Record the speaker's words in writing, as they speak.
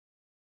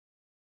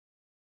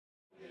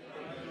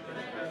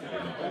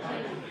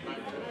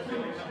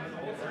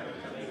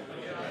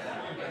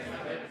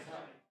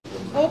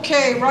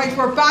Okay, right,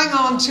 we're bang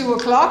on 2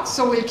 o'clock,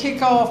 so we'll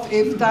kick off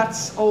if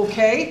that's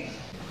okay.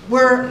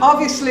 We're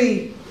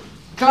obviously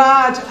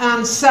glad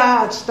and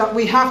sad that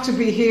we have to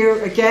be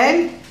here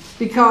again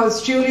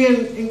because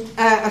Julian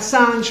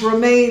Assange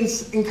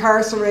remains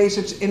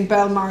incarcerated in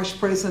Belmarsh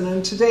prison,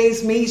 and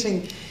today's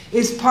meeting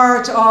is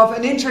part of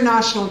an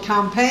international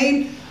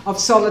campaign of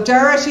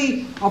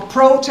solidarity, of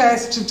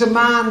protest to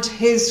demand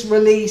his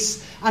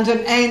release and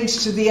an end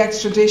to the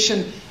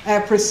extradition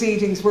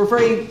proceedings. We're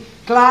very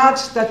glad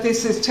that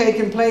this has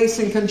taken place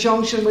in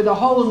conjunction with a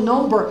whole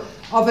number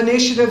of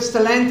initiatives, the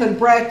length and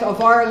breadth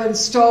of Ireland,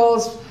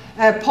 stalls,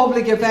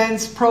 public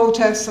events,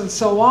 protests and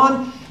so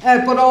on,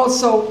 but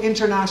also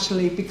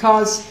internationally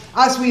because,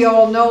 as we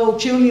all know,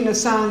 Julian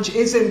Assange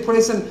is in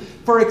prison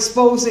for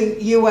exposing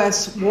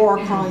US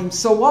war crimes.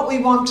 So what we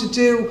want to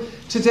do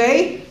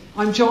today,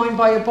 I'm joined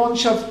by a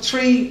bunch of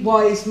 3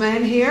 wise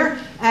men here.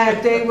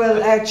 They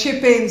will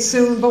chip in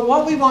soon, but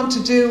what we want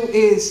to do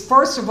is,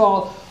 first of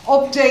all,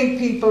 update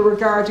people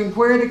regarding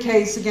where the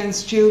case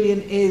against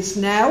Julian is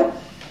now.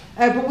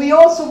 But we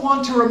also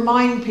want to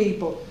remind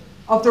people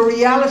of the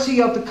reality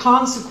of the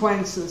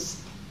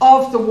consequences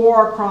of the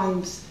war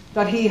crimes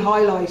that he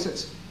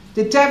highlighted.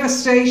 The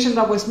devastation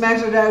that was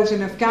meted out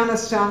in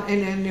Afghanistan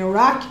and in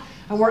Iraq.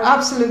 And we're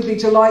absolutely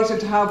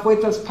delighted to have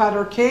with us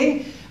Peadar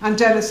King and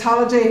Denis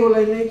Halliday, who will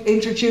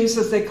introduce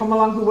as they come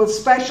along, who will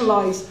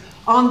specialise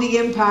on the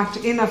impact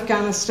in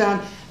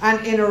Afghanistan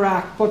and in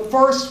Iraq. But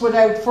first,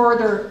 without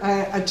further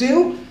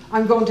ado,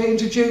 I'm going to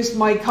introduce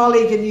my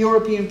colleague in the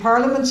European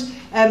Parliament,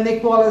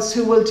 Mick Wallace,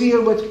 who will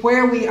deal with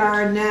where we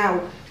are now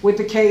with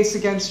the case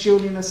against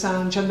Julian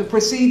Assange. And the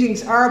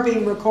proceedings are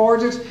being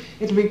recorded.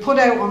 It'll be put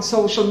out on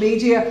social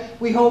media.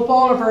 We hope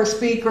all of our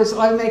speakers,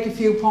 I'll make a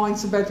few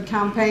points about the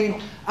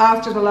campaign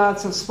after the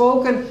lads have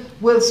spoken,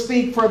 will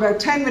speak for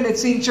about 10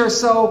 minutes each or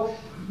so.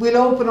 We'll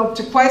open up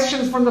to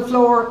questions from the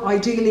floor,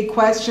 ideally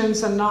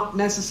questions and not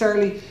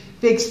necessarily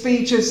big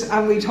speeches,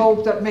 and we'd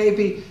hope that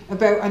maybe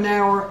about an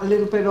hour, a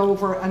little bit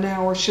over an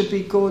hour, should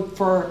be good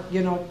for,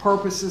 you know,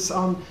 purposes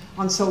on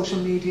social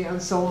media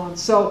and so on.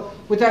 So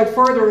without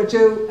further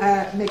ado,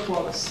 Mick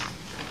Wallace.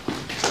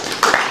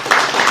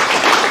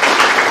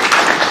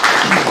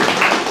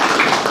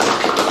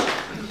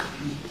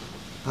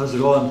 How's it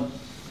going?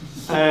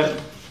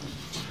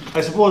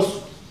 I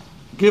suppose,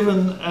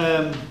 given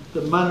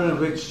the manner in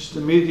which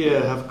the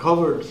media have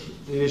covered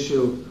the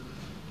issue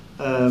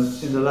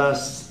in the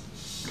last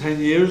 10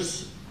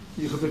 years,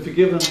 you could be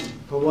forgiven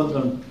for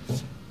wondering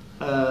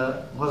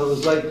what it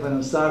was like when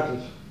it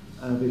started,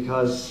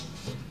 because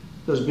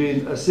there's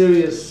been a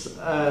serious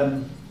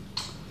an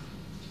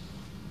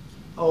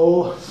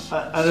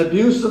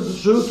abuse of the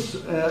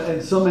truth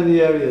in so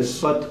many areas.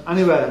 But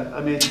anyway,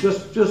 I mean,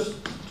 just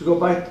to go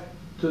back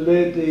to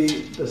lay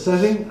the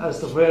setting as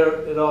to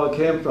where it all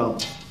came from.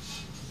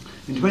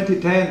 In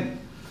 2010,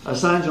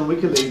 Assange and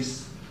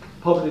WikiLeaks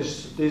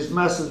published these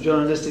massive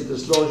journalistic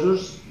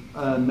disclosures,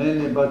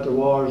 mainly about the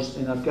wars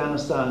in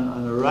Afghanistan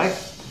and Iraq.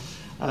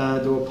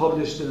 They were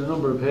published in a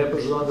number of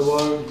papers around the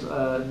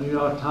world, New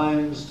York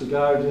Times, The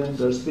Guardian,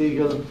 Der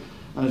Spiegel,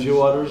 and a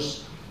few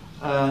others.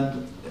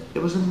 And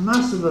it was a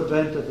massive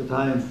event at the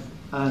time,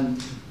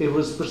 and it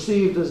was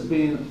perceived as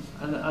being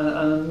an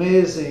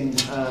amazing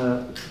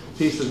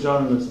piece of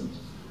journalism.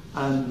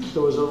 And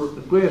there was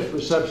a great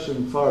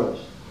reception for it.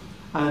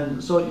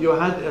 And so you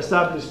had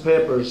established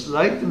papers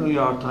like the New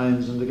York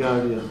Times and The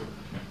Guardian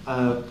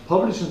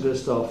publishing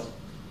this stuff,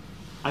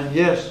 and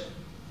yet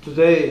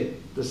today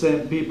the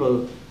same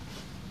people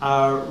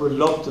are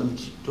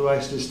reluctant to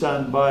actually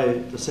stand by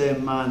the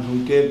same man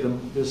who gave them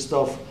this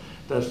stuff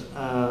that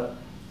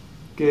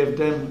gave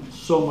them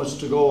so much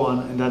to go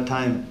on in that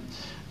time.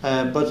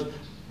 But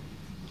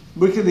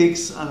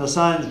WikiLeaks and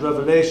Assange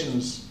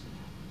revelations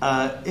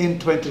in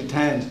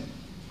 2010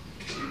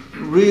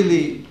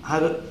 really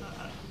had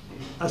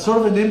a sort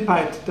of an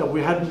impact that we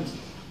hadn't.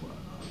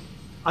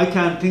 I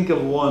can't think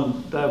of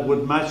one that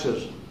would match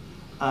it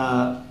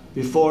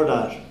before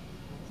that.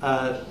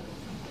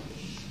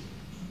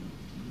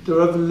 The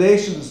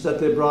revelations that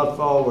they brought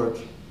forward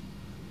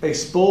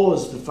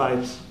exposed the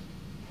fact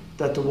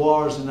that the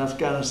wars in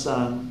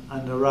Afghanistan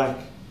and Iraq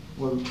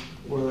were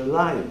a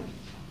lie.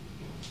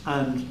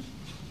 And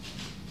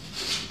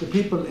the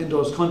people in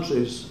those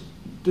countries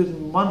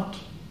didn't want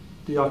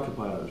the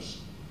occupiers.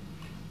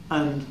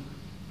 And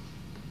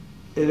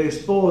it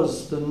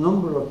exposed the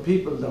number of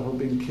people that were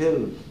being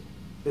killed.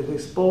 It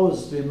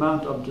exposed the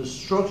amount of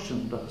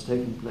destruction that was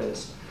taking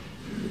place.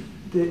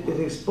 It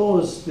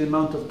exposed the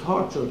amount of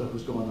torture that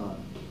was going on.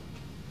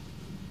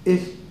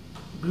 It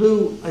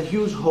blew a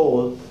huge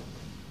hole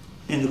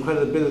in the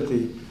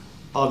credibility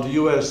of the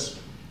US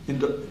in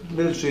the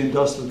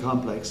military-industrial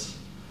complex.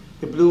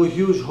 It blew a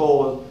huge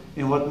hole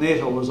in what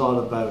NATO was all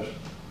about.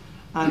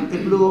 And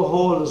it blew a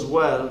hole as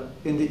well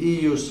in the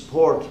EU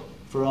support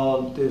for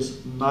all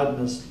this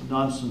madness,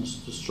 nonsense,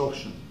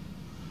 destruction.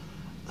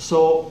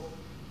 So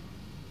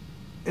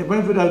it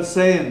went without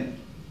saying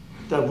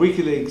that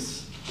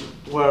WikiLeaks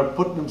were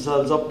putting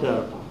themselves up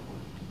there,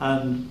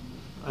 and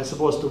I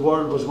suppose the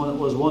world was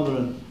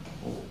wondering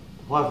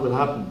what will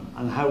happen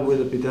and how will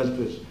it be dealt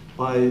with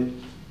by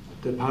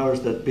the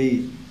powers that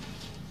be.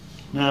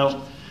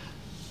 Now,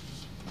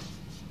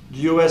 the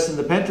US and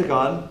the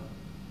Pentagon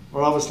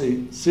were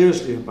obviously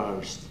seriously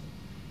embarrassed,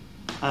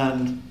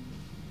 and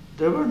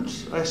they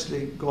weren't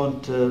actually going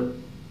to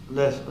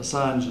let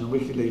Assange and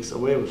WikiLeaks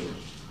away with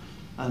it,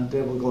 and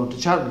they were going to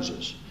challenge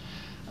it.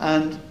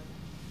 And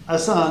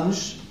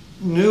Assange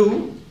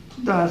knew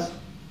that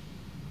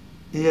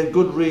he had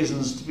good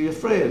reasons to be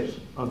afraid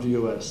of the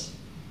US.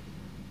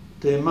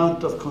 The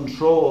amount of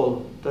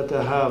control that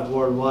they have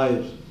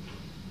worldwide,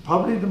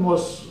 probably the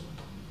most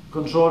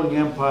controlling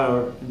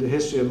empire in the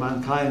history of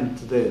mankind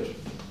to date.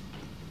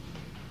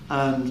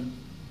 And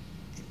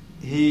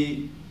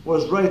he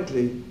was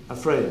rightly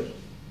afraid.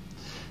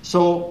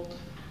 So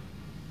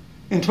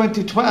in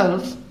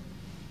 2012,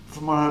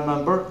 from what I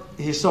remember,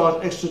 he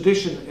sought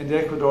extradition in the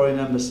Ecuadorian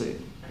embassy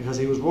because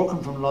he was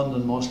working from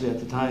London mostly at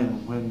the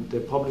time when they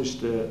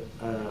published the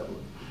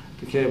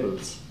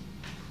cables.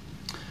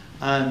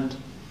 And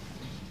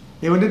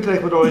he went into the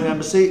Ecuadorian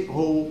embassy,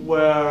 who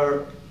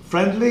were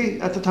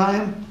friendly at the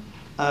time.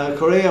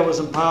 Correa was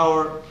in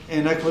power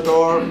in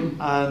Ecuador,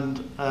 and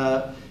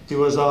he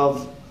was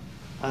of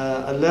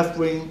a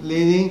left-wing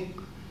leaning,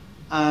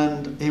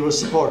 and he was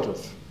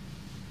supportive.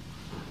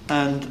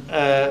 And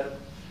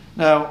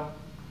now,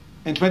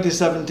 in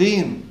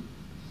 2017,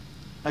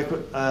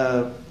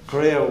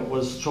 Correa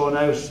was thrown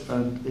out,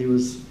 and he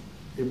was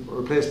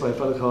replaced by a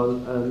fellow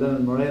called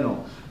Lenin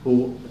Moreno,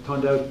 who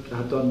turned out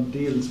had done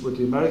deals with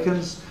the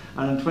Americans.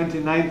 And in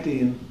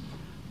 2019,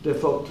 they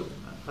fucked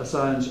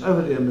Assange out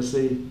of the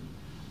embassy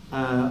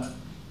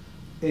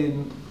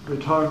in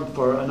return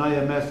for an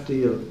IMF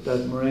deal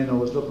that Moreno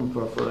was looking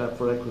for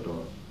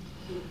Ecuador.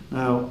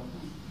 Now,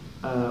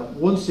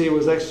 once he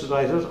was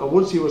extradited, or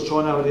once he was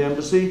thrown out of the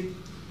embassy,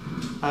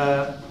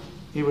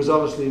 he was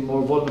obviously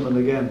more vulnerable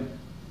again.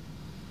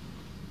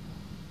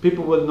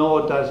 People will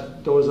know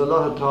that there was a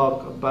lot of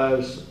talk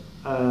about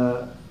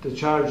the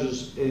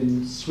charges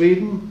in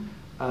Sweden.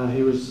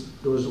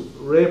 There was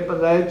rape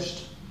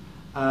alleged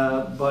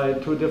by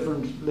two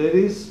different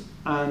ladies,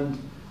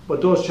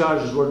 but those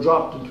charges were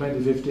dropped in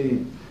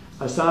 2015.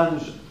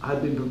 Assange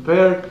had been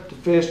prepared to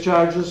face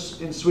charges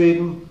in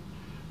Sweden,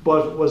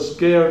 but was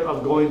scared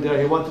of going there.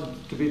 He wanted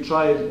to be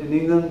tried in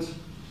England.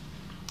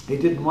 He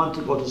didn't want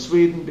to go to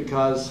Sweden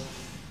because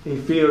he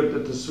feared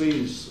that the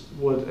Swedes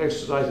would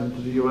extradite him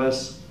to the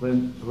US,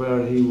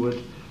 where he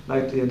would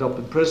likely end up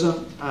in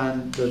prison,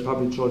 and they'd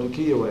probably throw the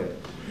key away.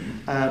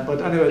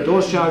 But anyway,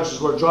 those charges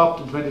were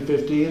dropped in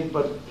 2015,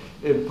 but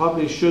it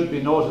probably should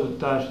be noted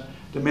that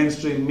the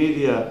mainstream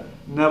media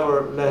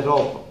never let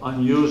up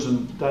on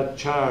using that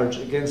charge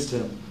against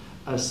him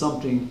as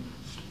something,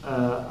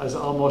 as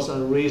almost a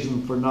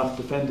reason for not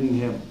defending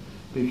him,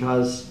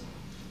 because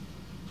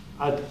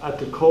at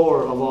the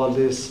core of all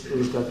this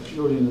is that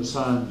Julian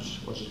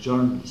Assange was a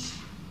journalist,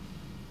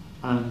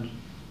 and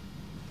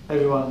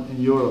everyone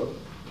in Europe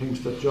thinks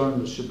that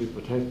journalists should be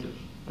protected.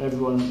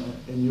 Everyone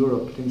in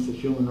Europe thinks that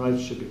human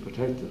rights should be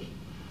protected.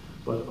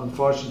 But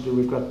unfortunately,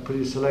 we've got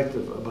pretty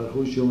selective about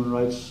whose human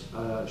rights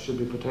should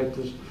be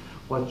protected,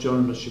 what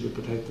journalists should be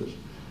protected.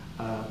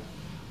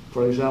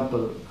 For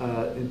example,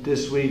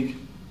 this week,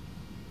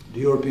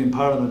 the European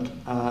Parliament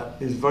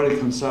is very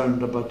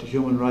concerned about the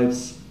human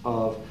rights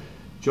of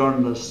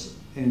journalists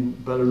in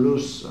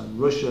Belarus and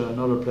Russia and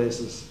other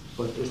places,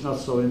 but it's not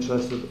so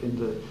interested in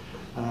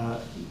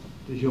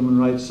the human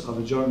rights of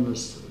a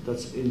journalist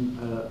that's in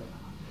a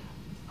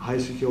high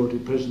security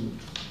prison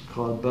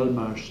called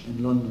Belmarsh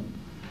in London,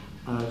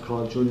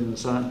 called Julian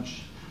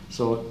Assange.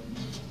 So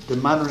the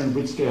manner in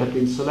which they have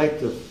been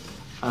selective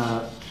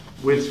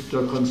with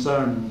their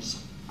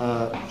concerns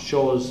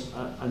shows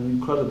an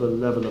incredible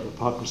level of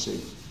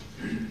hypocrisy.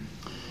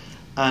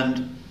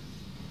 And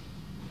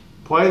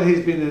while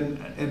he's been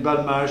in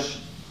Belmarsh,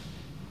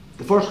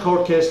 the first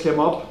court case came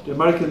up. The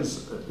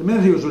Americans, the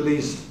minute he was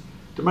released,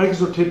 the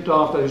Americans were tipped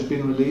off that he was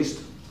being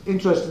released.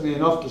 Interestingly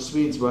enough, the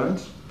Swedes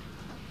weren't.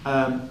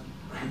 And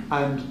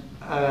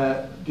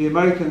the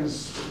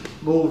Americans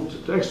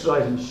moved to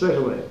extradite him straight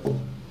away.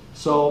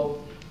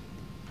 So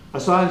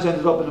Assange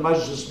ended up in the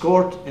Magistrates'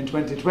 Court in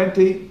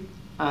 2020,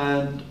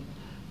 and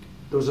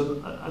there was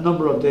a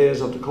number of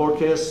days of the court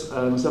case.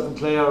 Myself and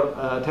Clare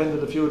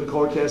attended a few of the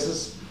court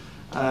cases.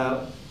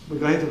 We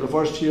got into the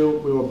first few.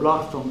 We were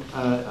blocked from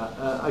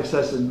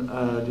accessing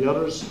the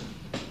others.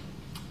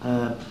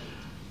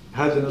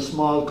 Held in a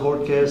small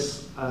court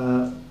case.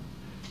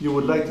 You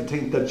would like to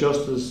think that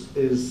justice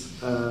is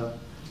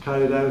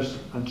carried out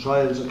and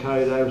trials are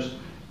carried out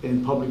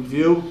in public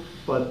view,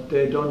 but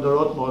they've done their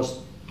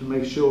utmost to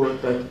make sure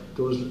that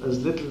there was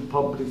as little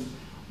public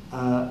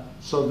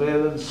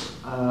surveillance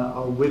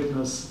or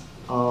witness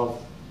of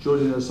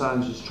Julian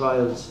Assange's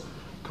trials,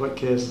 court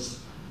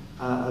cases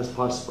as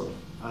possible,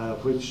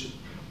 which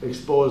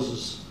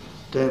exposes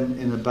them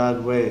in a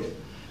bad way.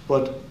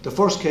 But the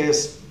first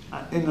case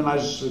in the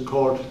Magistrate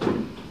Court,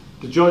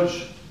 the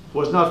judge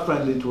was not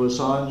friendly to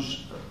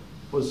Assange,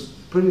 was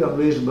pretty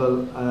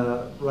unreasonable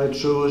right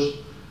through it,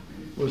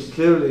 was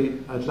clearly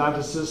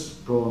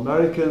Atlanticist,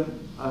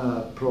 pro-American,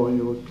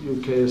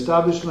 pro-UK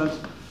establishment.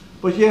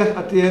 But yet,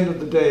 at the end of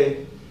the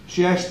day,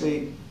 she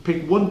actually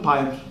picked one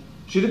point.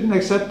 She didn't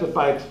accept the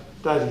fact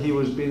that he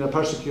was being a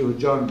persecuted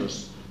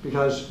journalist,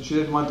 because she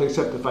didn't want to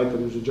accept the fact that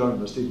he was a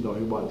journalist, even though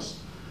he was.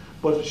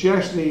 But she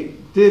actually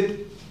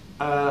did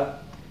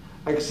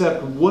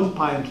accept one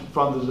point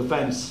from the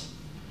defence,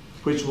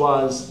 which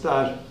was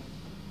that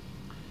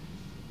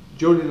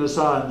Julian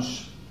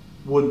Assange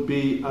would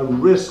be a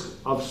risk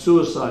of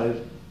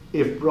suicide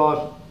if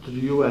brought to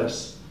the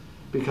US,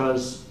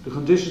 because the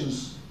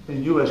conditions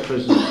in US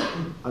prisons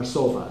are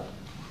so bad.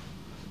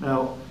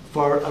 Now,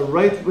 for a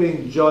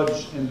right-wing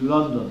judge in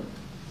London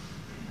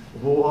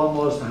who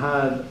almost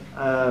had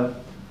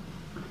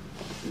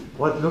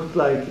what looked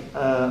like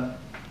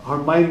her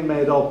mind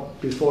made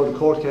up before the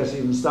court case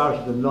even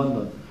started in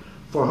London,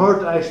 for her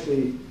to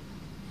actually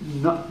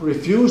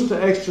refuse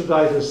to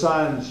extradite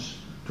Assange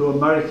to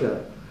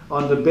America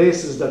on the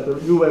basis that the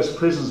US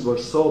prisons were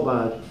so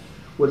bad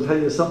will tell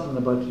you something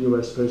about the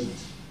US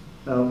prisons.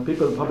 Now,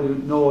 people probably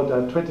know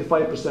that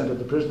 25% of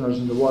the prisoners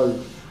in the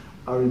world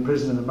are in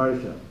prison in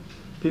America.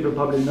 People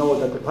probably know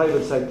that the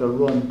private sector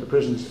run the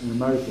prisons in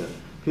America.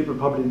 People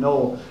probably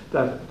know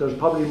that there's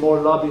probably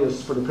more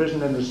lobbyists for the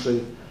prison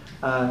industry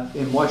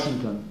in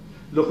Washington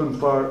looking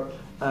for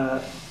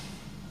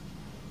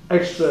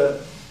extra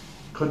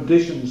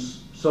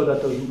conditions so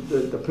that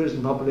the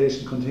prison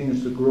population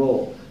continues to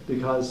grow,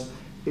 because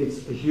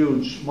it's a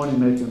huge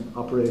money-making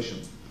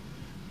operation.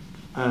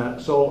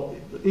 So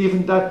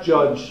even that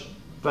judge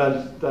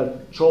felt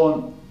that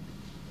throwing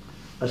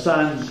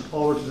Assange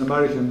over to the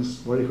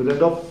Americans, where he could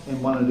end up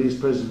in one of these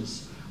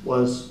prisons,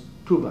 was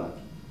too bad.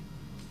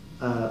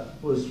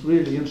 Was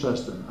really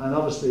interesting. And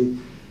obviously,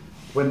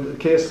 when the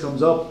case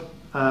comes up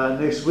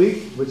next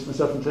week, which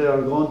myself and Clare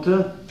are going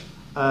to,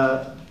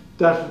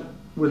 that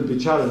will be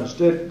challenged.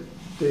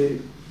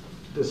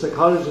 The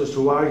psychologist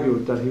who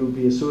argued that he would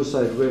be a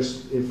suicide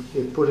risk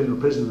if put in a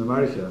prison in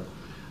America,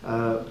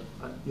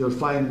 you'll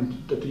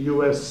find that the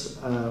US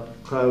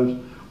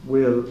crowd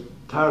will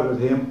target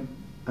him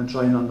and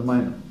try and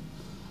undermine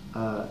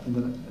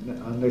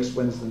him on next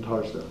Wednesday and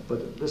Thursday.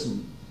 But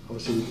listen,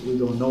 obviously we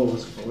don't know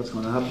what's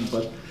going to happen,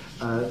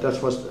 but that's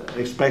what's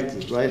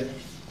expected, right?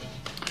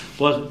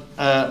 But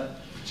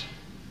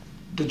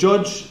the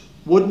judge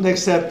wouldn't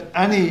accept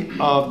any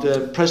of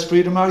the press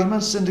freedom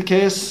arguments in the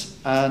case,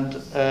 and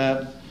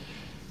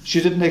she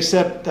didn't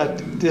accept that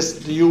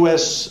the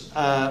US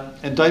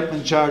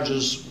indictment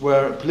charges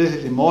were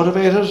politically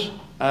motivated,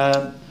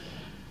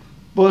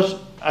 but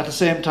at the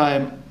same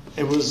time,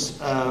 it was,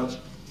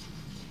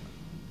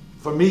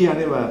 for me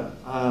anyway,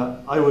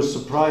 I was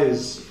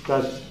surprised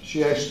that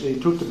she actually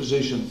took the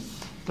position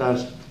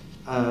that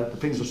the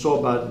things were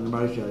so bad in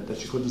America that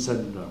she couldn't send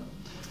them down.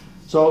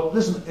 So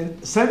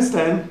listen, since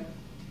then,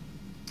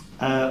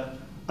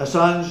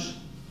 Assange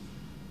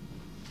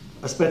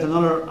has spent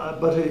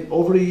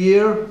over a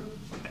year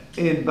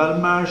in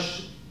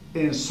Belmarsh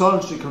in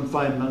solitary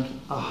confinement,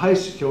 a high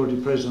security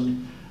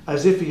prison,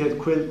 as if he had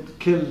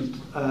killed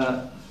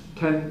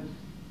 10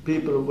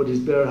 people with his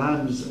bare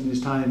hands in his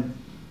time.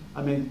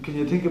 I mean, can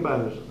you think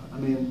about it? I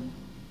mean,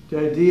 the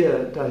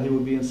idea that he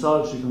would be in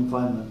solitary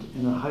confinement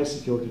in a high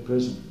security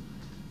prison,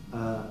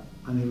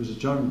 and he was a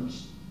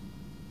journalist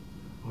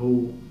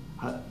who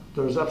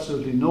there was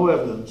absolutely no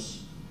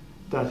evidence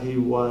that he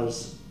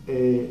was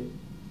a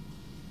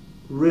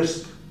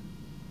risk,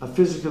 a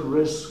physical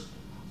risk,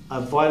 a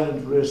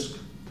violent risk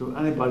to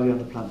anybody on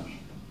the planet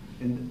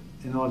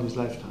in all his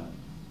lifetime.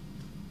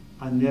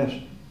 And yet,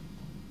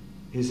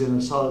 he's in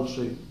a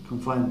solitary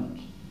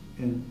confinement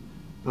in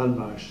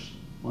Belmarsh,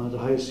 one of the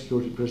highest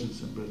security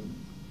prisons in Britain.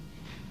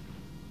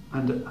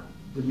 And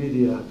the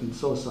media have been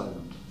so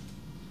silent.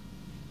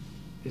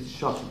 It's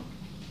shocking.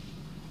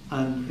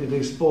 And it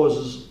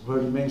exposes where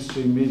the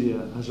mainstream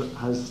media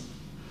has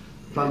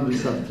found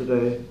itself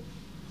today.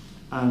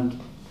 And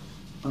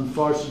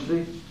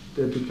unfortunately,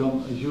 they've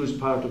become a huge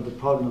part of the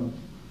problem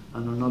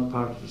and are not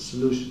part of the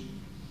solution.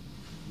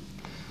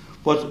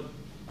 But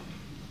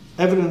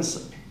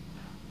evidence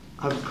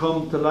have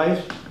come to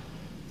light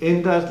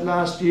in that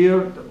last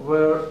year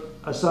where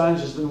Assange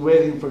has been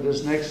waiting for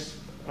this next,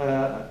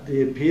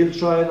 the appeal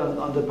trial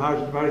on the part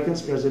of the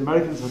Americans, because the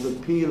Americans have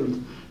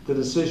appealed the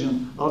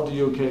decision of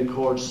the UK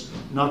courts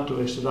not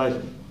to extradite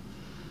him.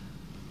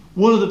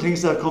 One of the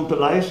things that have come to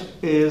light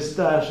is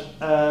that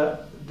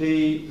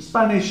the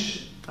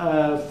Spanish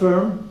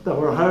firm that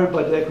were hired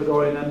by the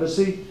Ecuadorian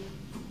embassy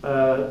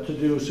to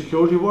do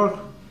security work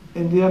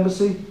in the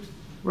embassy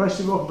were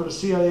actually working for the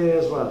CIA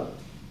as well.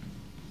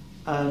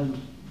 And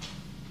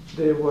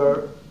they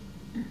were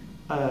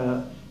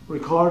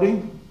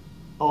recording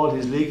all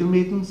his legal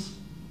meetings.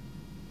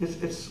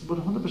 It's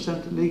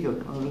 100% illegal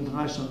under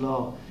international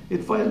law.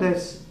 It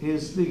violates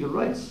his legal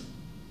rights.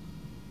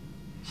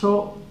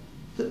 So,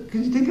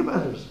 can you think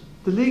about it?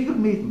 The legal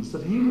meetings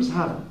that he was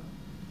having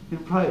in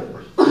private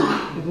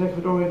in the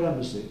Ecuadorian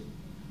embassy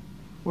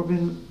were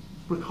being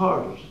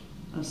recorded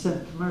and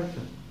sent to America.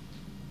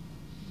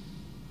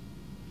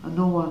 And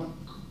no one,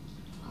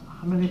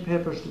 how many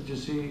papers did you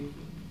see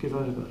give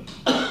out about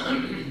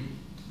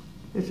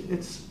it.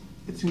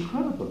 It's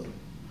incredible.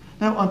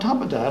 Now, on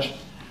top of that,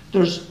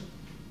 there's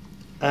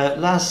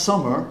last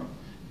summer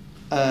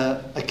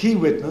a key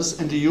witness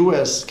in the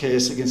US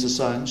case against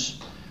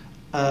Assange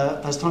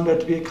has turned out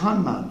to be a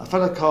con man, a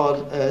fellow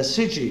called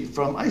Sigi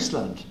from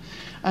Iceland.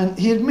 And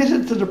he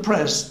admitted to the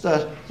press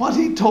that what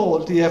he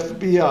told the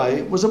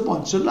FBI was a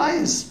bunch of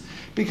lies,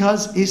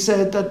 because he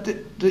said that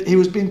he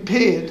was being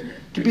paid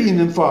to be an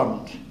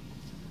informant.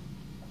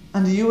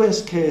 And the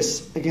US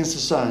case against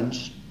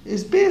Assange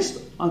is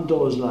based on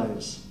those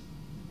lies.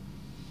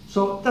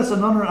 So that's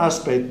another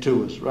aspect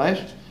to it,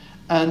 right?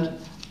 And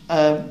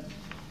I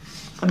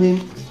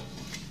mean,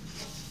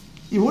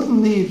 you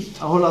wouldn't need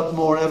a whole lot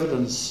more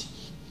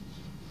evidence,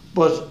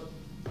 but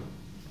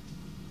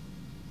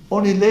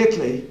only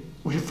lately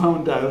we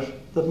found out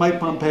that Mike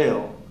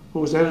Pompeo, who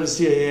was the head of the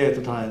CIA at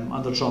the time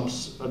under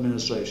Trump's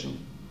administration,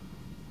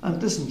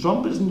 and listen,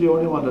 Trump isn't the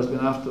only one that's been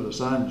after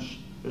Assange.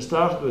 It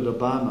started with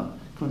Obama,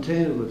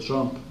 continued with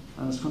Trump,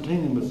 and it's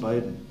continuing with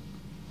Biden.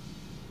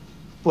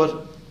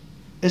 But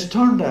it's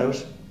turned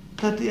out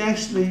that they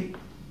actually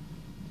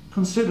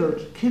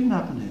considered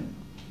kidnapping him,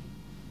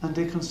 and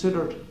they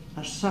considered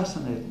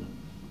assassinating him.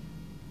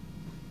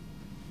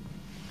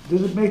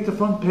 Did it make the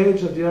front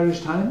page of the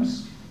Irish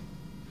Times?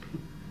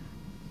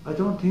 I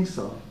don't think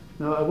so.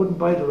 Now, I wouldn't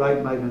buy the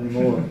Right mag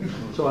anymore,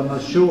 so I'm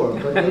not sure,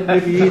 but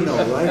maybe you know,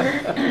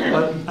 right?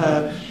 But,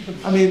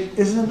 I mean,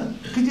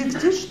 could you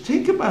just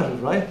think about it,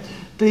 right?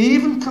 They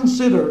even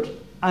considered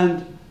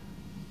and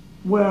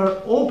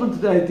were open to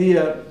the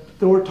idea.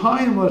 They were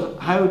toying with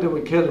how they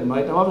would kill him,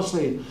 right? Now,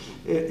 obviously,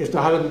 if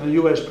they had him in a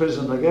US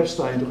prison like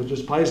Epstein, they could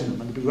just poison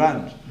him and it'd be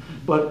grand.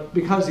 But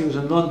because he was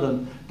in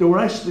London, they were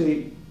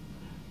actually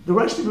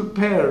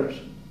prepared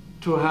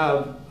to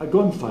have a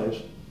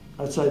gunfight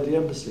outside the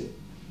embassy.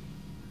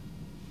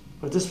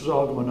 But this was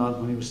all going on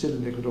when he was still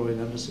in the Ecuadorian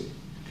embassy.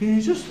 Can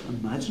you just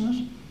imagine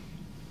it?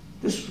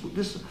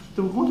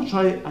 They were going to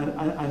try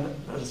and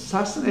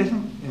assassinate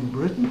him in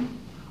Britain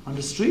on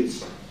the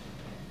streets.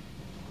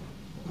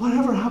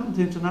 Whatever happened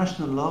to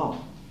international law?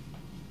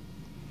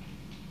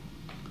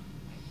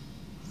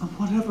 And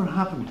whatever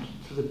happened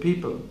to the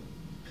people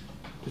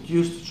that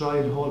used to try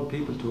and hold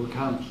people to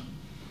account,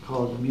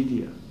 called the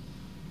media?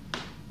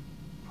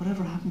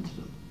 Whatever happened to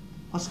them?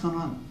 What's gone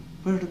on?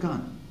 Where are they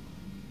gone?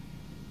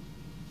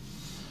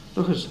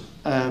 Look at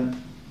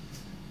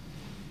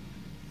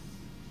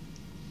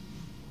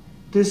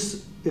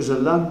this is a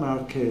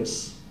landmark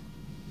case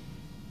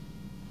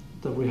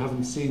that we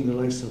haven't seen the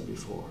likes of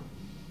before.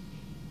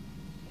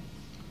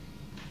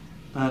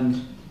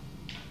 And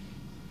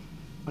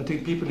I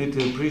think people need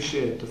to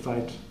appreciate the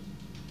fact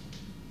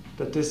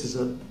that this is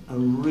a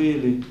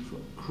really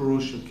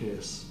crucial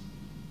case.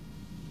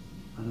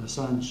 And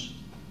Assange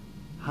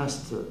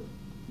has to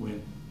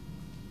win.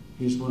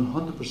 He's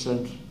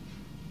 100%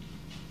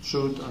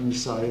 truth on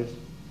his side.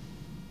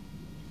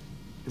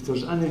 If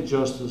there's any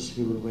justice,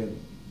 he will win.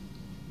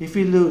 If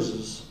he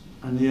loses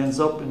and he ends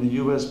up in a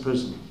US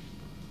prison,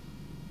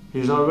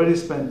 he's already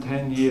spent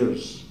 10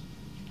 years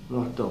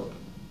locked up,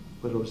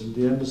 whether it was in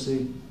the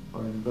embassy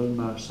or in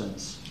Belmarsh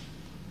since.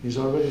 He's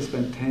already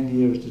spent 10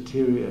 years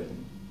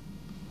deteriorating,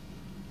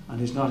 and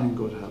he's not in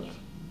good health.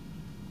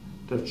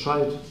 They've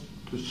tried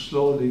to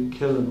slowly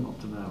kill him up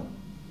to now.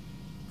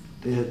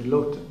 They had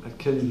looked at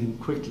killing him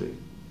quickly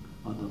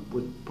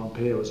with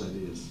Pompeo's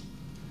ideas.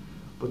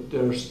 But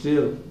they're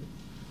still,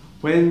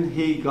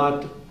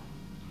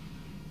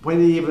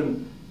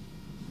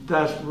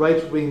 that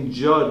right-wing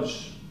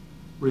judge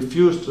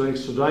refused to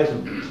extradite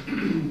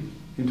him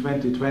in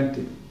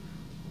 2020,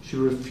 she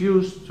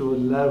refused to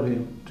allow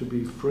him to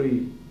be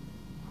free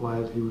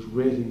while he was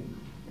waiting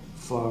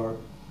for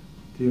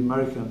the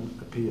American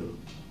appeal.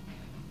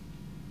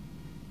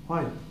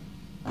 Why?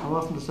 How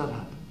often does that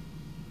happen?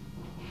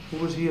 Who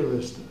was he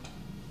arrested?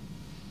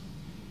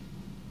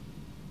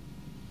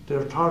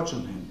 They're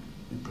torturing him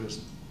in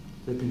prison.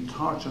 They've been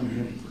torturing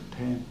him for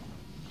 10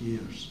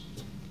 years.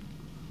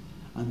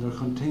 And they're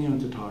continuing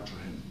to torture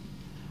him.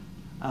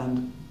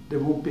 And they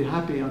won't be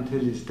happy until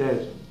he's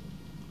dead.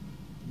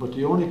 But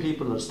the only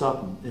people that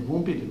stop him, it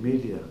won't be the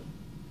media.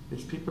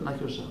 It's people like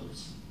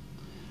yourselves.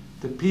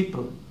 The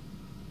people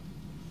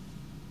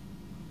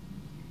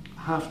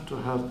have to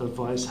have their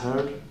voice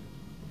heard.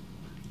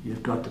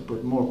 You've got to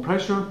put more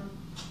pressure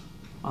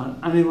on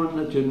anyone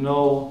that you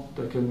know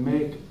that can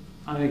make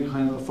any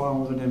kind of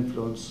form of an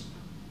influence,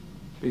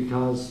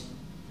 because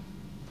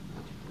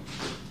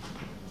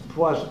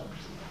what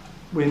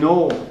we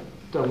know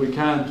that we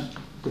can't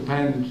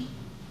depend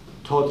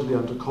totally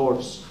on the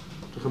courts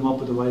to come up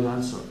with the right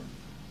answer.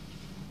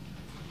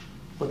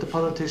 But the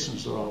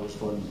politicians are always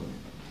vulnerable,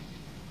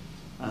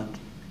 and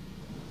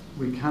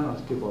we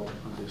cannot give up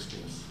on this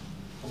case.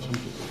 Thank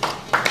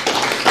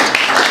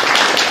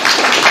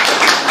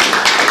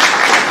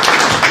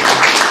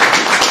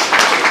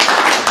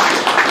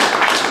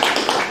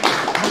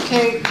you.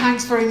 Okay,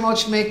 thanks very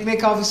much, Mick.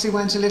 Mick obviously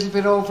went a little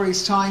bit over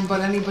his time,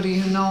 but anybody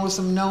who knows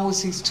him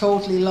knows he's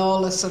totally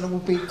lawless, and it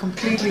would be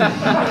completely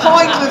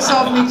pointless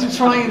of me to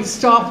try and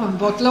stop him.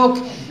 But look,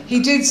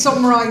 he did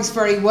summarise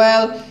very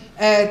well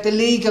the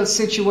legal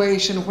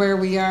situation where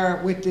we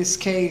are with this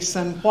case,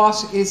 and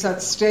what is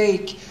at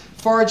stake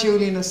for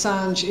Julian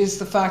Assange is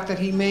the fact that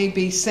he may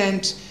be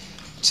sent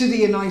to the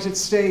United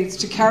States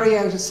to carry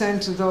out a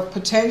sentence of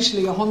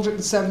potentially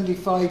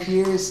 175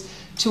 years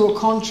to a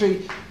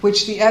country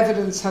which the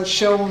evidence has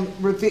shown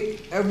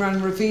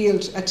and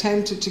revealed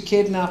attempted to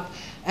kidnap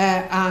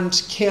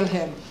and kill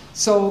him.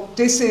 So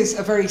this is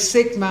a very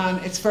sick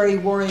man, it's very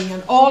worrying,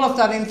 and all of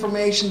that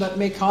information that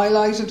Mick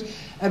highlighted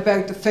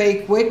about the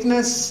fake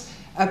witness,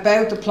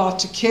 about the plot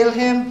to kill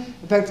him,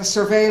 about the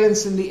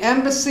surveillance in the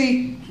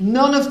embassy,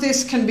 none of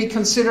this can be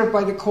considered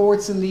by the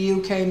courts in the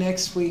UK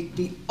next week.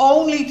 The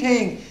only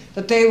thing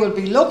that they will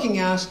be looking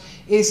at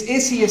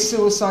is he a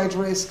suicide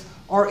risk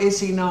or is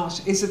he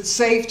not? Is it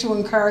safe to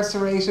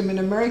incarcerate him in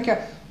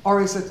America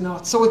or is it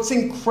not? So it's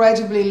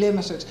incredibly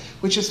limited,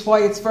 which is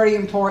why it's very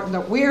important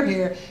that we're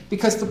here,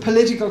 because the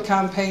political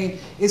campaign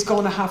is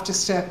going to have to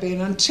step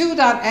in. And to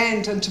that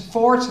end, and to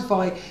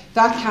fortify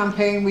that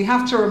campaign, we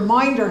have to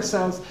remind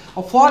ourselves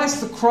of what is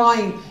the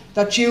crime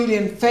that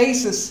Julian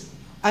faces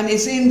and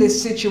is in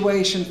this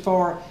situation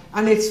for.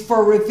 And it's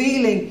for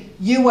revealing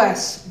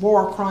US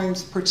war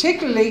crimes,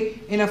 particularly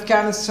in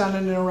Afghanistan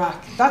and in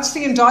Iraq. That's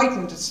the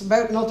indictment, it's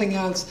about nothing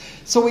else.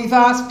 So we've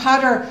asked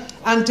Peadar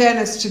and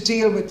Denis to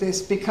deal with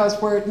this, because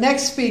our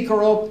next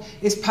speaker up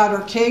is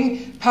Peadar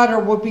King.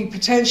 Peadar would be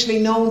potentially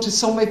known to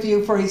some of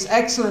you for his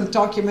excellent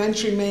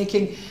documentary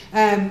making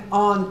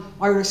on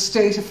Irish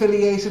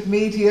state-affiliated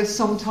media,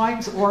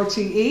 sometimes,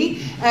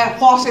 RTE,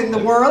 What in the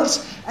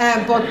World.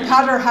 But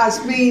Peadar has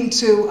been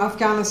to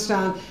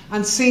Afghanistan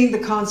and seen the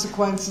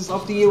consequences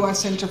of the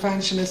US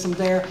interventionism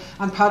there,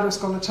 and Peadar's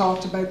going to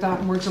talk about that,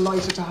 and we're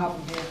delighted to have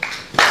him here.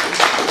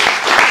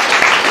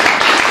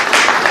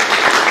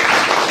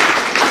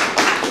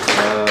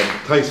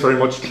 Thanks very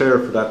much, Clare,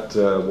 for that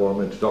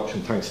warm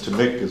introduction. Thanks to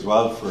Mick as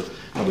well for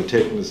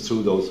taking us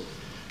through those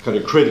kind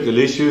of critical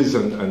issues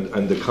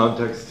and the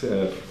context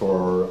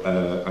for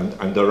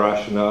and the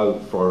rationale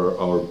for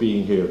our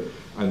being here.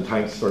 And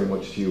thanks very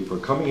much to you for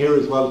coming here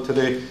as well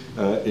today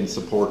in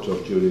support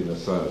of Julian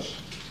Assange.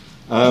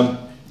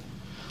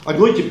 I'm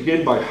going to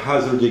begin by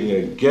hazarding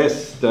a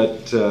guess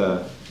that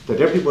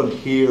everyone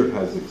here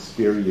has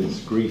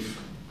experienced grief.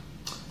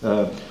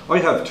 I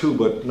have too,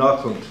 but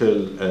not until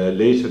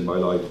late in my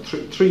life,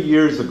 3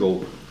 years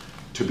ago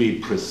to be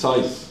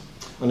precise.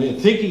 And in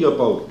thinking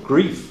about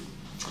grief,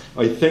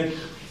 I think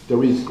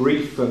there is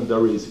grief and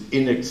there is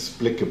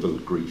inexplicable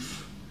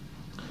grief.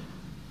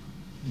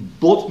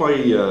 Both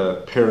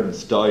my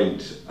parents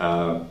died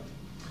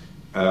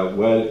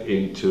well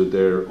into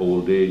their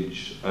old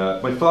age.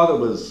 My father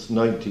was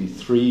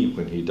 93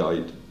 when he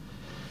died.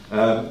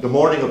 The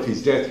morning of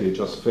his death, he had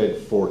just fed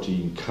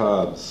 14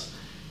 calves,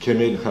 came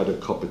in, had a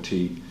cup of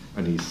tea,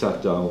 and he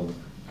sat down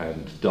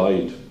and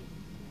died.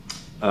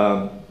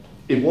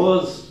 It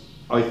was,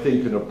 I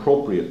think, an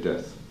appropriate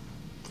death.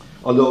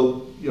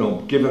 Although,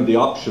 given the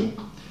option,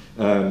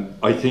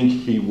 I think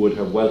he would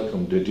have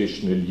welcomed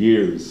additional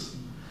years.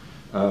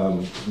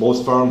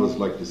 Most farmers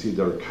like to see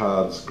their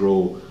calves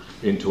grow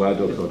into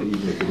adulthood,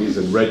 even if it is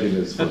in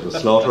readiness for the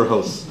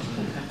slaughterhouse.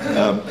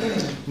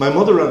 My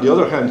mother, on the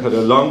other hand, had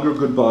a longer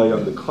goodbye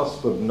on the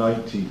cusp of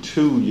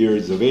 92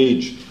 years of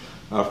age.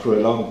 After a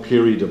long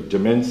period of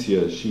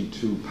dementia, she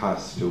too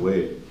passed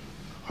away.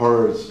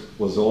 Hers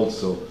was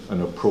also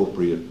an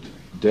appropriate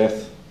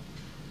death.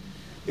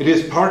 It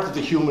is part of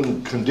the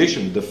human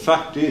condition. The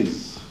fact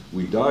is,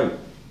 we die.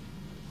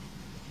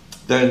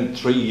 Then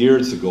 3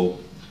 years ago,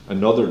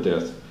 another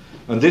death.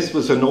 And this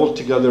was an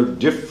altogether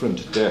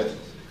different death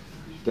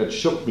that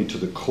shook me to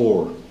the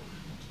core.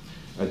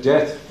 A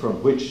death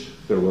from which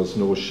there was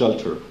no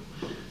shelter.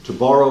 To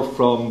borrow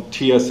from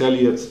T.S.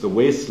 Eliot's The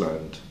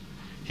Wasteland,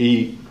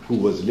 he who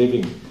was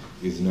living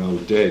is now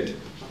dead.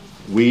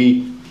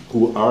 We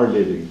who are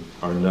living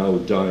are now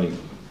dying.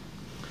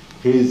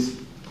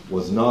 His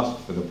was not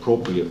an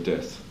appropriate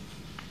death.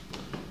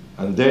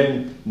 And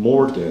then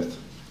more death,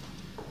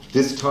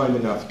 this time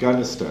in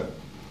Afghanistan,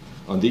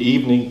 on the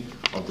evening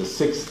of the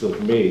 6th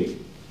of May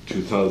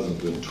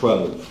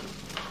 2012.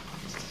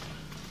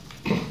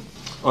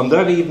 On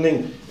that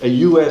evening, a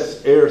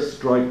US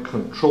airstrike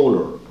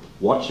controller,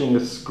 watching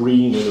a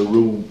screen in a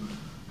room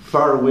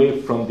far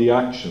away from the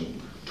action,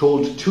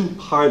 told 2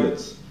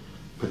 pilots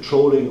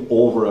patrolling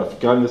over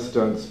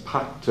Afghanistan's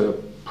Pakta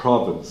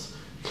province,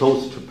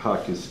 close to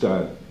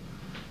Pakistan,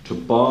 to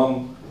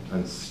bomb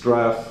and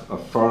strafe a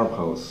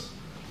farmhouse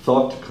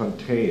thought to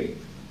contain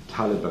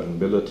Taliban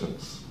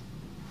militants.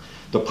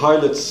 The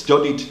pilots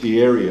studied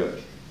the area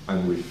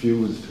and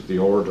refused the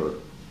order.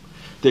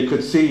 They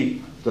could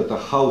see that the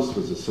house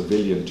was a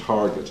civilian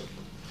target.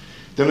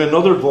 Then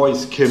another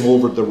voice came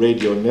over the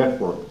radio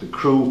network. The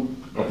crew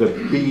of a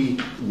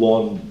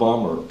B-1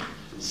 bomber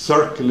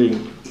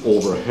circling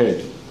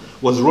overhead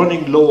was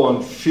running low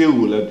on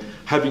fuel and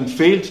having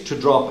failed to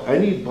drop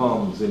any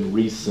bombs in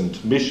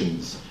recent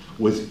missions,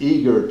 was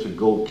eager to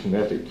go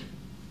kinetic.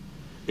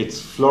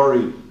 Its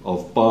flurry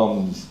of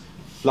bombs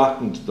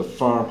flattened the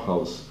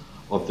farmhouse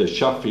of the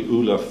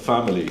Shafi'ullah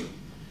family,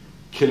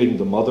 killing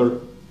the mother,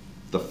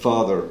 the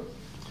father,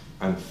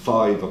 and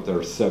 5 of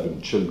their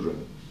 7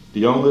 children. The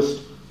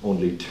youngest,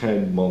 only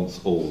 10 months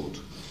old.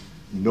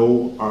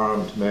 No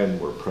armed men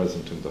were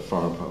present in the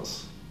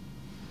farmhouse.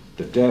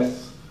 The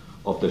death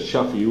of the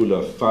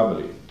Shafi'ullah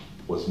family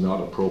was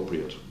not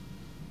appropriate.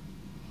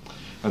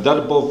 And that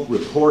above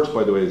report,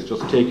 by the way, is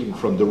just taken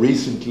from the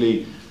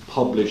recently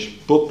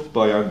published book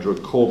by Andrew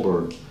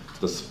Coburn,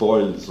 The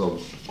Spoils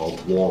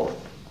of War.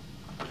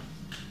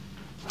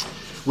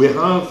 We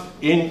have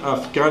in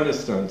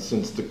Afghanistan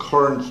since the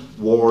current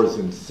war's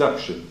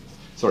inception,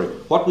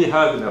 what we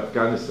have in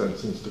Afghanistan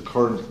since the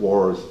current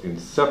war's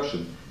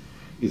inception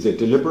is a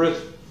deliberate,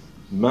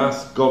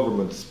 mass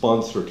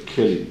government-sponsored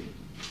killing.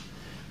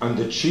 And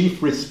the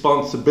chief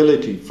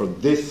responsibility for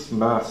this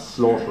mass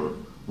slaughter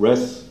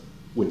rests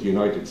with the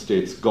United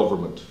States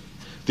government.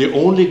 The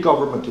only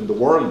government in the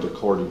world,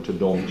 according to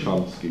Noam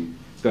Chomsky,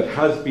 that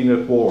has been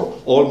at war,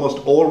 almost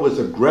always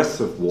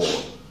aggressive war,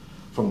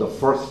 from the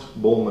first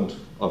moment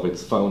of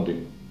its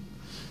founding.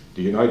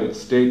 The United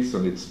States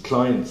and its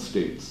client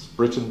states,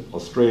 Britain,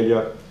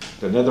 Australia,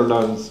 the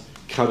Netherlands,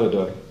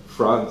 Canada,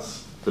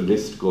 France, the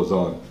list goes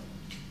on.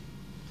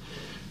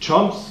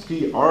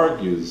 Chomsky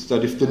argues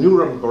that if the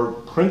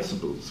Nuremberg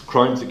principles,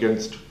 crimes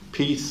against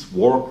peace,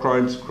 war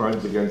crimes,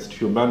 crimes against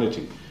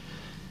humanity,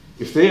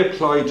 if they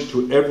applied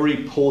to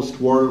every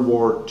post-World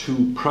War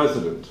II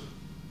president,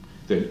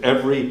 then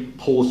every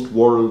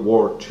post-World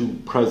War II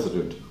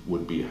president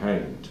would be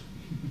hanged.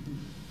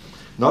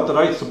 Not that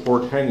I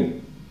support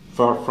hanging,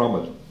 far from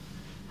it.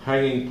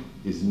 Hanging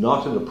is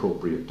not an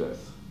appropriate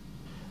death.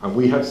 And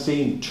we have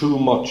seen too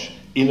much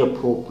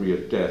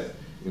inappropriate death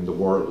in the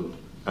world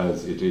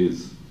as it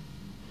is.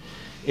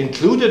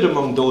 Included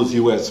among those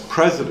US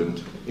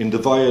president in the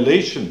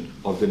violation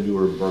of the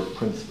Nuremberg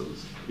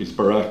principles is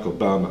Barack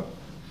Obama.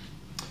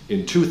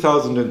 In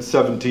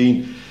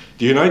 2017,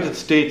 the United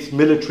States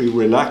military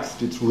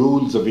relaxed its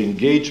rules of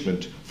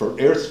engagement for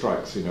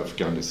airstrikes in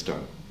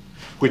Afghanistan,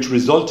 which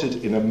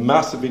resulted in a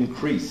massive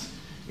increase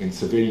in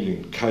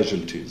civilian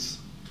casualties.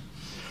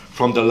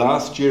 From the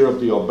last year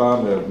of the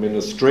Obama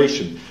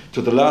administration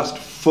to the last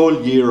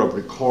full year of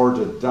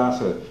recorded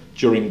data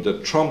during the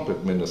Trump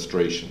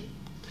administration,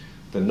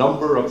 the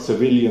number of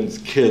civilians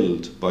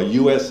killed by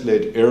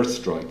US-led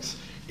airstrikes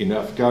in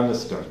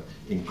Afghanistan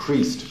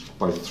increased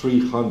by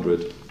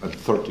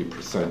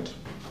 330%.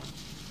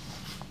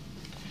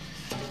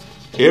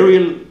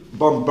 Aerial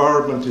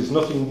bombardment is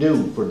nothing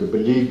new for the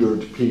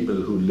beleaguered people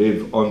who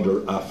live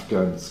under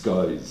Afghan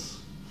skies.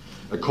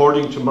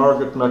 According to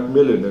Margaret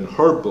Macmillan in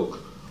her book,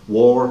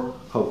 War,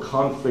 How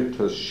Conflict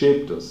Has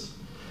Shaped Us,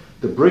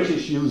 the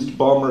British used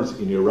bombers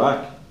in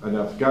Iraq and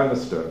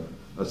Afghanistan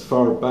as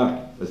far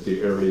back as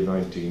the early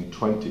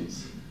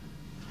 1920s.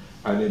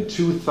 And in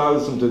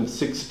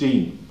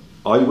 2016,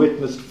 I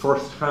witnessed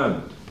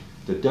firsthand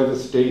the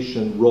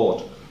devastation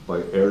wrought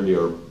by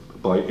aerial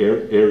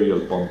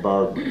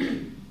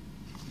bombardment.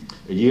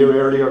 A year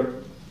earlier,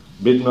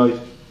 midnight,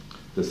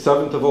 the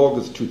 7th of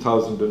August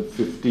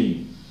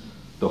 2015,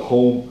 the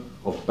home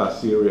of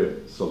Basira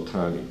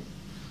Sultani.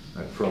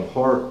 And from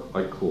her,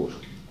 I quote,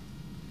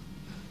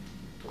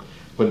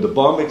 "When the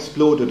bomb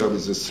exploded, I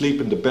was asleep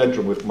in the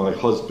bedroom with my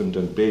husband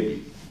and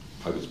baby.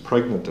 I was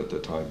pregnant at the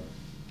time.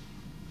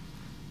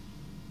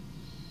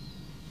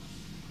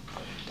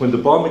 When the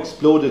bomb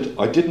exploded,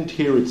 I didn't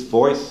hear its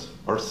voice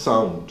or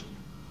sound.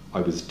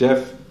 I was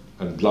deaf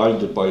and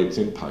blinded by its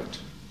impact.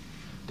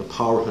 The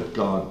power had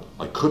gone.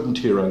 I couldn't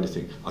hear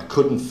anything. I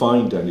couldn't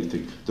find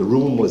anything. The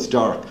room was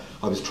dark.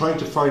 I was trying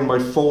to find my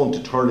phone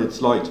to turn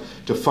its light,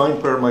 to find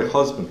where my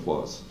husband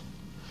was.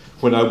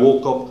 When I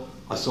woke up,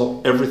 I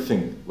saw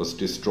everything was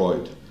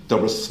destroyed.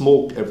 There was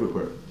smoke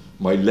everywhere.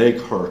 My leg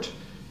hurt.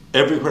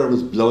 Everywhere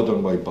was blood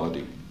on my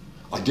body.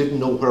 I didn't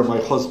know where my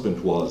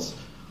husband was.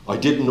 I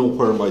didn't know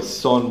where my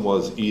son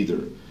was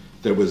either.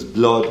 There was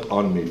blood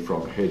on me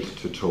from head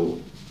to toe.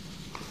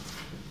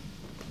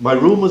 My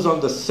room was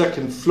on the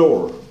 2nd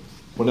floor.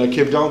 When I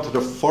came down to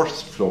the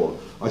 1st floor,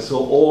 I saw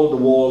all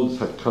the walls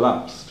had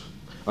collapsed.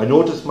 I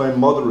noticed my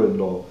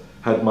mother-in-law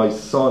had my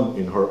son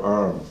in her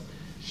arms.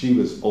 She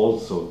was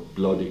also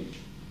bloody.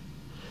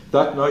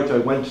 That night I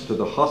went to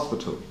the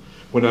hospital.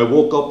 When I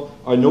woke up,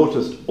 I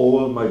noticed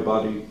all my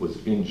body was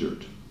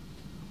injured.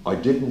 I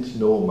didn't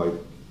know my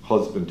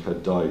husband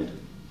had died.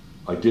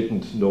 I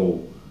didn't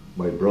know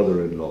my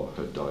brother-in-law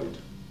had died."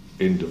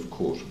 End of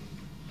quote.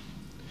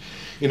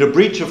 In a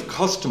breach of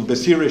custom,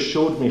 Basira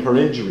showed me her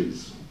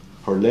injuries.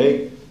 Her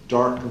leg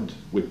darkened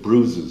with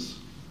bruises.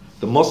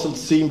 The muscles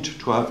seemed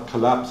to have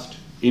collapsed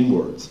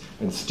inwards,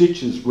 and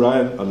stitches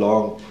ran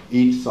along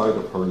each side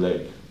of her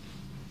leg.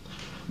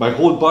 "My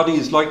whole body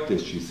is like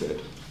this," she said.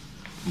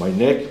 "My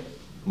neck,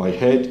 my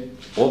head,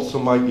 also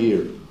my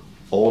ear,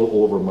 all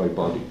over my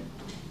body."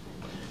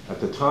 At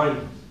the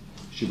time,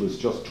 she was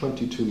just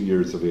 22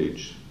 years of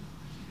age.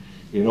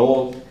 In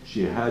all,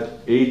 she had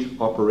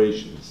 8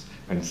 operations,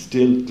 and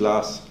still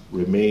glass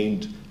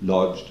remained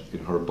lodged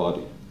in her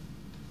body.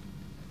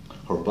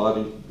 Her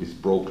body is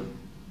broken.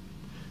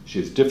 She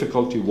has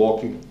difficulty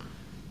walking,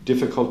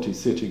 difficulty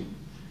sitting,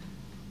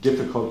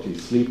 difficulty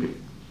sleeping.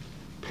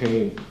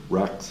 Pain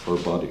racks her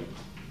body.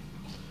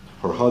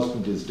 Her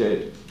husband is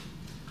dead.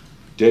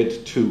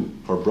 Dead too,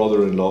 her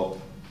brother-in-law,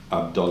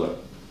 Abdullah.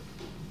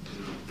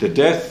 The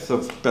death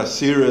of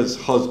Basira's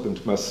husband,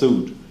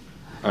 Masood,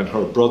 and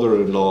her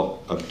brother-in-law,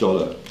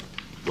 Abdullah,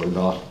 were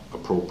not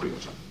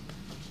appropriate.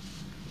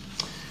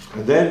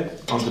 And then,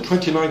 on the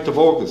 29th of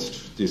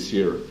August this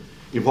year,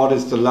 in what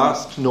is the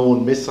last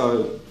known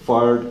missile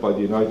fired by the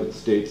United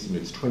States in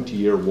its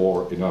 20-year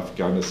war in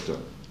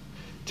Afghanistan,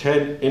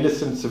 10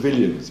 innocent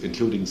civilians,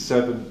 including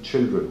 7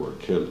 children, were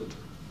killed.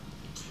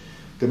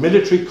 The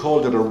military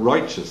called it a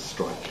righteous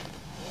strike.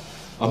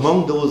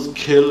 Among those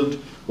killed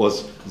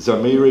was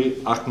Zamiri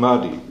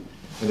Ahmadi,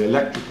 an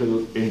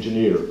electrical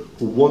engineer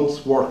who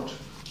once worked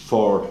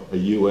for a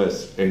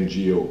US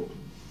NGO.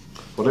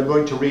 What I'm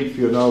going to read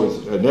for you now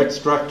is an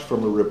extract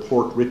from a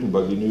report written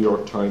by the New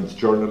York Times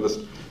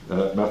journalist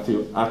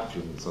Matthew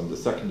Atkins on the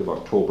 2nd of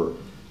October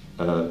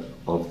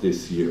of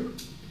this year.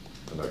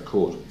 And I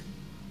quote,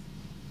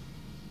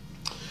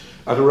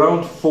 "At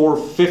around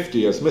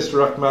 4:50, as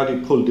Mr.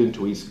 Ahmadi pulled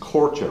into his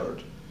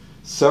courtyard,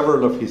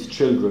 several of his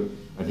children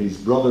and his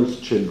brother's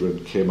children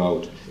came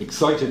out,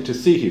 excited to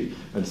see him,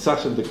 and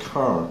sat in the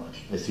car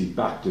as he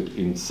backed it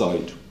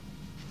inside.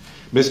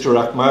 Mr.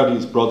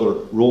 Ahmadi's brother,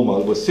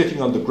 Romal, was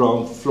sitting on the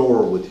ground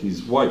floor with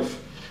his wife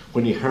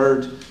when he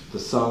heard the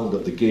sound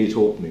of the gate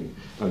opening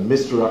and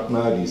Mr.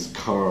 Ahmadi's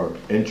car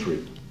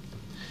entering.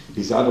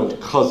 His adult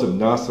cousin,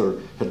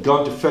 Nasser, had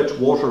gone to fetch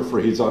water for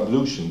his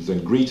ablutions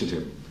and greeted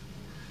him.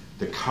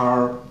 The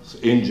car's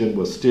engine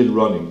was still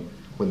running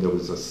when there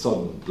was a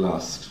sudden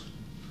blast.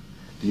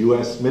 The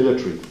US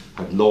military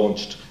had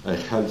launched a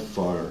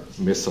Hellfire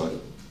missile.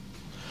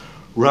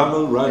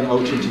 Ramal ran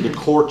out into the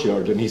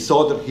courtyard and he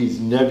saw that his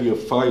nephew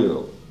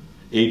Faisal,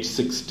 aged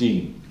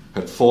 16,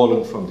 had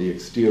fallen from the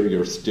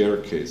exterior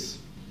staircase,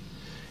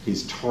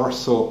 his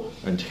torso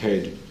and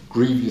head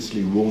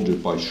grievously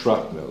wounded by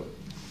shrapnel.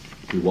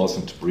 He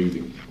wasn't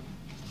breathing.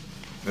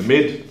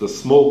 Amid the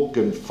smoke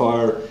and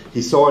fire,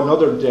 he saw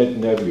another dead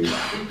nephew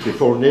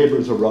before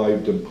neighbours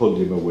arrived and pulled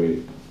him away."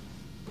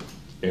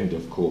 End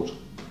of quote.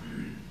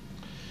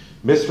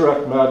 Mr.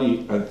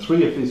 Ahmadi and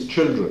 3 of his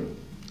children,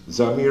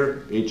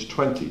 Zamir, aged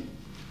 20,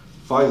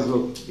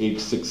 Faisal,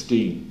 aged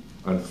 16,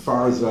 and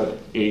Farzad,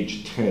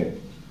 aged 10,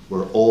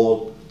 were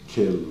all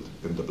killed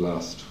in the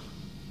blast.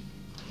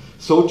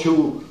 So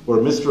too were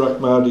Mr.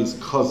 Ahmadi's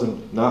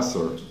cousin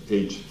Nasser,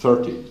 aged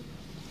 30,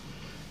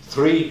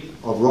 3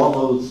 of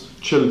Romal's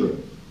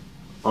children,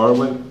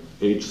 Arwen,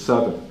 aged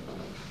 7,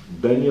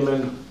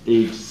 Benjamin,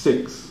 aged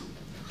 6,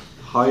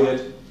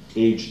 Hayat,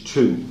 aged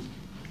 2,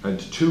 and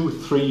 2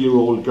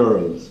 3-year-old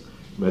girls,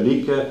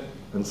 Malika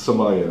and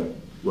Samaya,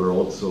 were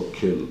also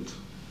killed.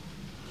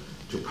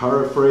 To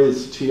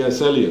paraphrase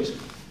T.S. Eliot,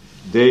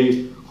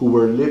 they who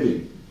were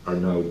living are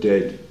now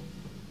dead.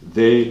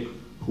 They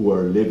who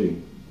are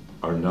living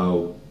are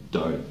now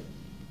dying.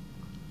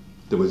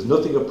 There was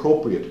nothing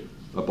appropriate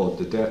about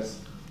the deaths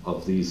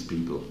of these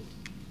people.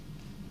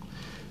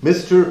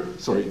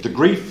 The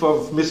grief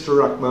of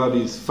Mr.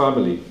 Ahmadi's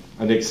family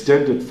and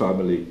extended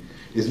family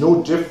is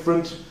no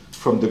different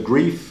from the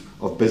grief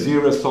of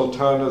Basira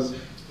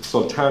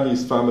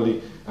Sultani's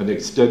family and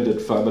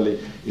extended family,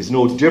 is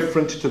no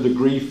different to the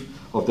grief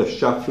of the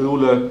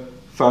Shafrullah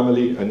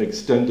family and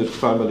extended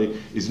family,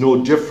 is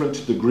no different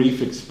to the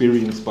grief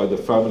experienced by the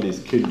families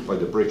killed by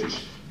the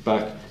British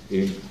back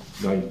in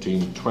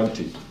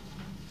 1920.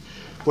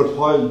 But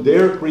while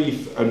their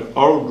grief and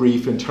our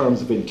grief in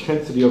terms of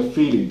intensity of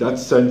feeling, that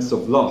sense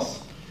of loss,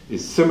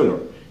 is similar,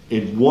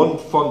 in one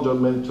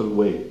fundamental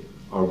way,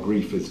 our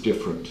grief is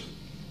different.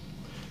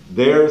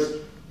 Theirs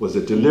was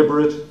a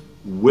deliberate,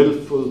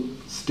 willful,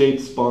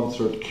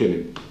 state-sponsored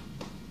killing.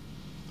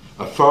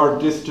 A far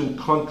distant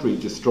country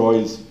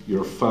destroys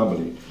your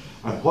family.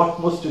 And what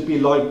must it be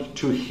like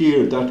to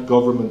hear that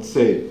government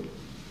say,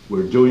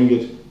 "We're doing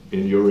it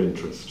in your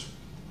interest"?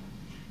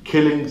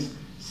 Killings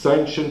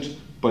sanctioned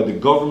by the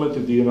government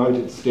of the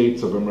United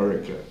States of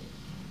America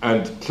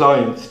and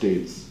client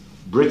states,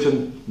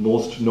 Britain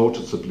most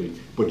noticeably,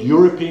 but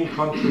European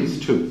countries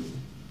too.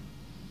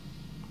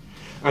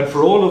 And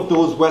for all of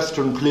those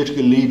Western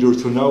political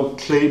leaders who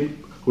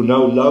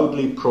now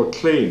loudly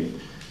proclaim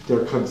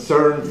their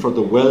concern for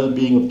the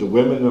well-being of the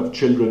women and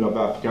children of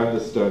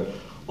Afghanistan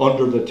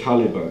under the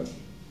Taliban,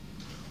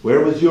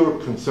 where was your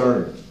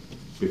concern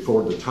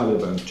before the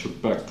Taliban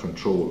took back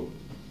control?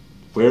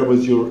 Where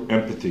was your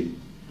empathy?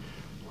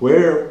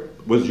 Where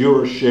was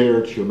your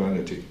shared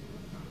humanity?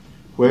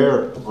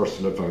 Where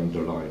Ursula von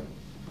der Leyen?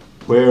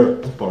 Where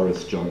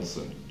Boris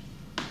Johnson?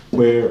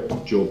 Where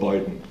Joe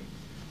Biden?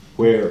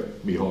 Where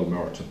Micheál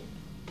Martin?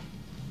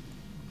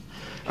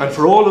 And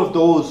for all of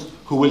those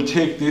who will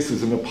take this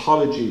as an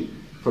apology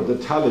for the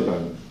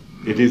Taliban,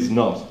 it is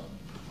not.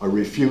 I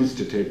refuse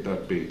to take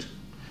that bait.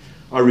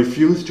 I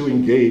refuse to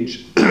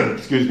engage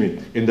excuse me,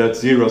 in that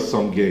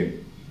zero-sum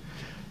game.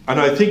 And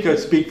I think I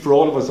speak for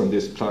all of us on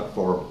this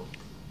platform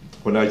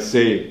when I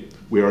say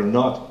we are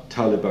not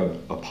Taliban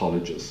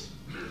apologists.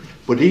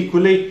 But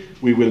equally,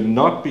 we will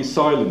not be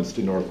silenced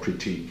in our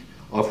critique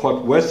of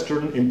what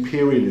Western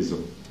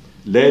imperialism,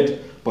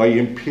 led by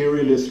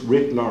imperialists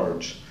writ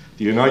large,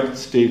 the United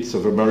States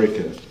of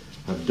America,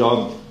 have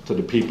done to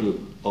the people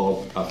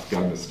of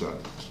Afghanistan.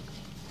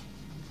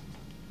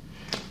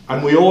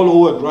 And we all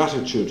owe a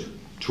gratitude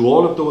to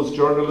all of those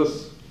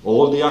journalists,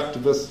 all the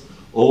activists,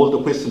 all the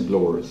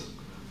whistleblowers,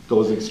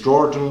 those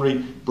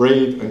extraordinary,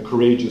 brave and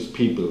courageous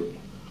people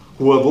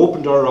who have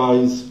opened our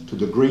eyes to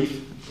the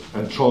grief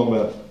and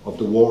trauma of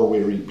the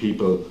war-weary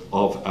people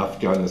of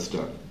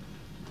Afghanistan.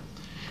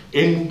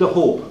 In the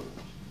hope,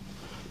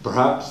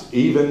 perhaps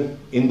even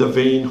in the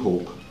vain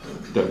hope,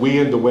 that we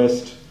in the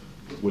West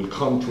will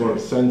come to our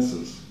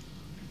senses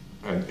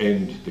and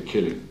end the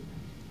killing.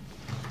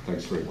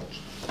 Thanks very much.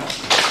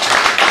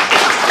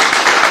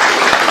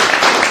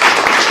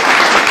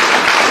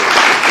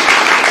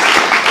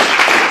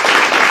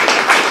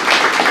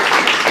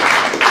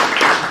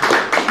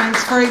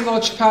 Thanks very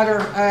much,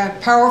 Peadar.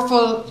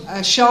 Powerful,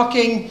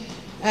 shocking,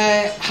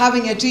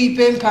 having a deep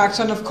impact.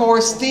 And of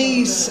course,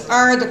 these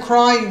are the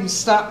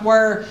crimes that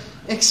were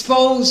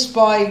exposed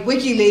by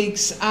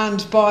WikiLeaks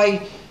and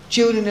by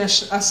Julian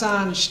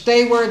Assange.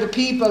 They were the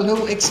people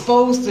who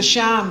exposed the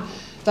sham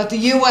that the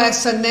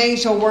US and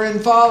NATO were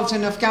involved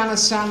in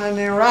Afghanistan and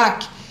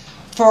Iraq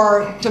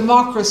for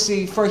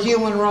democracy, for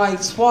human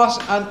rights.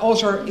 What an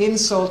utter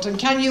insult. And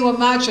can you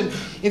imagine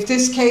if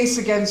this case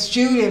against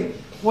Julian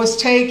was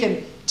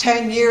taken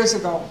 10 years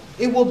ago?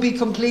 It would be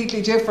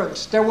completely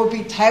different. There would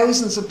be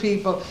thousands of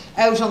people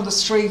out on the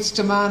streets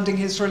demanding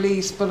his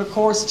release. But of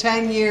course,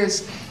 10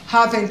 years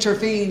have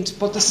intervened.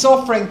 But the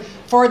suffering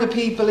for the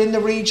people in the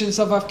regions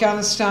of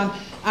Afghanistan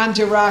and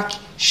Iraq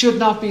should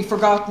not be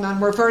forgotten. And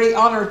we're very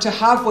honoured to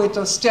have with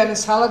us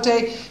Denis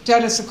Halliday.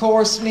 Denis, of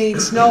course,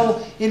 needs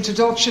no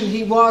introduction.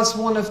 He was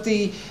one of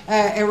the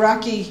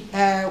Iraqi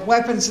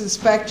weapons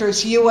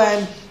inspectors,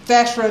 UN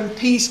veteran,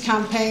 peace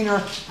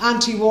campaigner,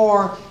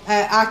 anti-war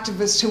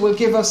activist, who will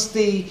give us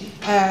the,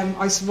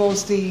 I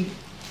suppose, the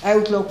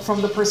outlook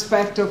from the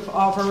perspective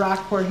of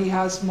Iraq, where he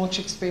has much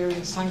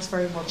experience. Thanks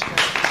very much,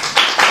 Denis.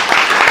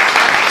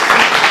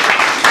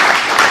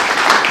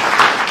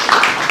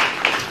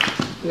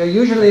 Yeah,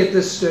 usually at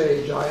this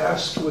stage I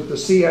ask, would the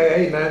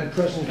CIA man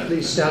present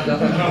please stand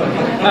up?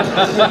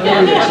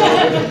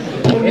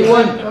 Only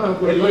one. Oh,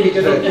 we're lucky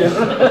today.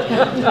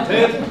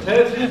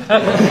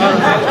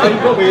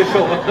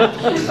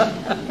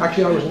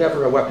 Actually, I was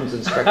never a weapons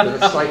inspector.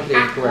 That's slightly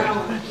incorrect.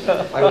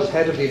 I was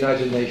head of the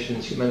United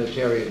Nations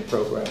humanitarian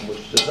program, which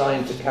was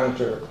designed to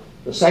counter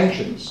the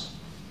sanctions,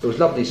 those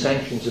lovely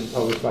sanctions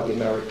imposed by the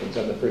Americans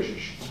and the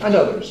British and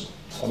others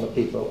on the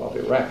people of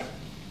Iraq.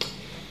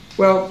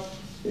 Well,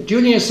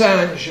 Julian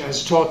Assange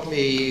has taught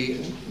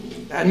me,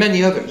 and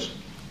many others,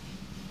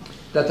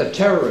 that the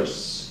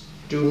terrorists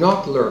do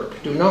not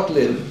lurk, do not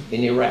live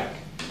in Iraq,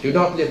 do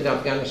not live in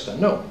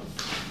Afghanistan, no,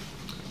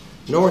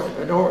 nor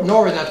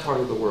in that part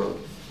of the world.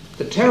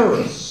 The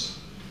terrorists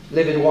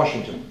live in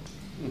Washington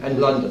and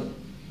London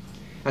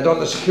and on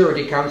the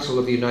Security Council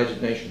of the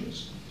United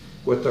Nations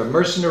with their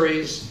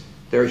mercenaries,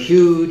 their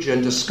huge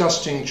and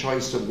disgusting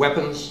choice of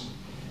weapons,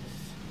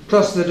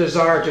 plus the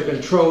desire to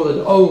control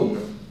and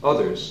own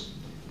others.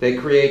 They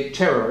create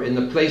terror in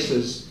the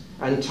places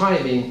and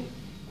timing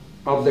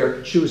of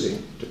their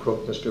choosing, to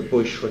quote Mr.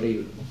 Bush when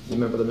he,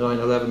 remember the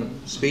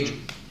 9/11 speech?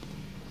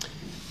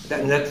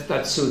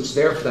 That suits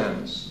their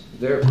plans,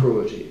 their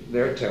cruelty,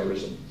 their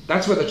terrorism.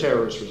 That's where the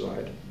terrorists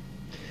reside.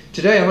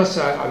 Today, I must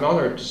say, I'm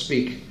honoured to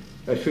speak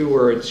a few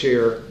words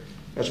here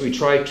as we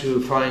try to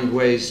find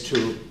ways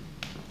to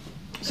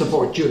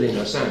support Julian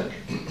Assange.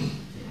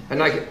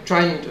 And I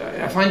find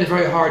it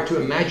very hard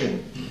to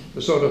imagine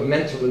the sort of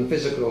mental and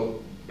physical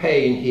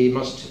pain he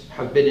must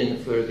have been in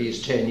for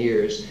these 10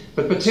 years,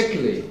 but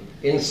particularly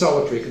in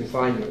solitary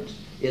confinement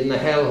in the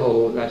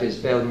hellhole that is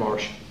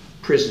Belmarsh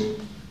prison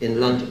in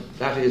London.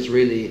 That is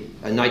really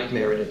a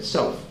nightmare in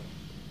itself.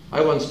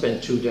 I once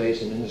spent 2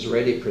 days in an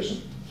Israeli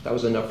prison. That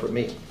was enough for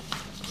me.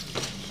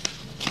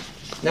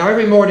 Now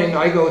every morning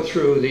I go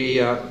through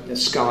the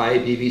Sky,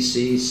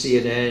 BBC,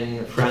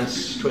 CNN,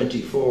 France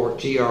 24,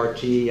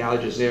 TRT, Al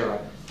Jazeera.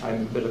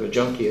 I'm a bit of a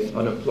junkie and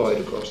unemployed,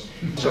 of course,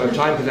 so I have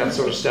time for that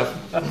sort of stuff.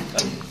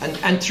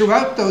 And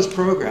throughout those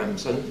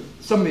programs, and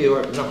some of you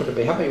are not going to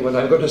be happy with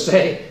what I'm going to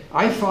say,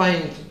 I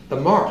find the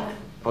mark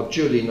of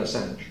Julian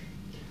Assange.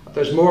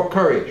 There's more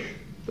courage,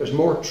 there's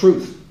more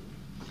truth.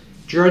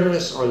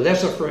 Journalists are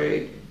less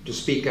afraid to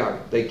speak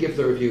out. They give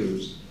their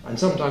views, and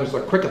sometimes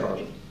they're quick about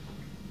it,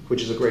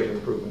 which is a great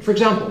improvement. For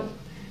example,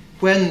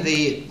 when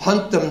the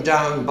hunt them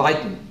down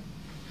Biden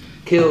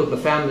killed the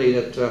family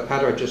that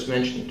Peadar just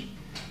mentioned,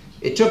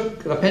 it took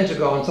the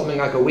Pentagon something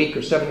like a week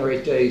or 7 or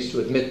 8 days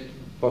to admit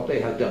what they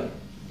had done.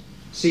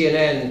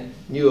 CNN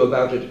knew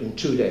about it in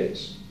 2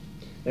 days.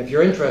 And if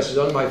you're interested,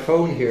 on my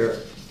phone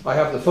here, I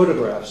have the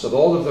photographs of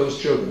all of those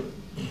children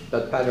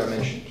that Peadar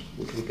mentioned,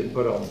 which we can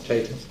put on the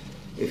table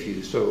if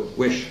you so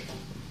wish.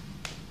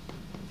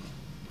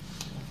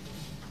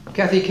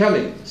 Kathy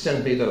Kelly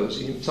sent me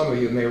those. Some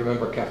of you may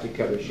remember Kathy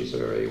Kelly. She's a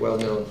very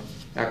well-known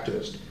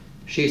activist.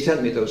 She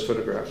sent me those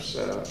photographs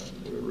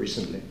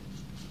recently.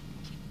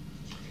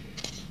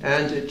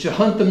 And to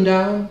hunt them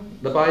down,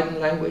 the Biden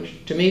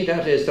language, to me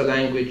that is the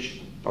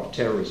language of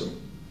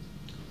terrorism.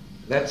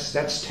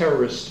 That's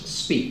terrorist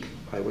speak,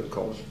 I would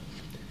call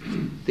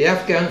it. The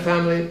Afghan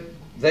family,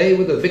 they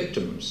were the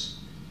victims,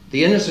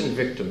 the innocent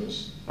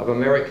victims of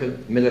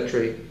American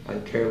military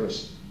and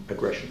careless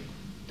aggression.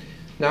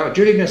 Now,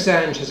 Julian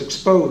Assange has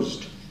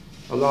exposed,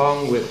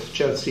 along with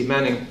Chelsea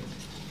Manning,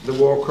 the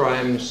war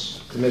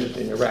crimes committed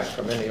in Iraq,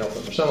 or many of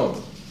them, or some of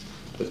them.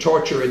 The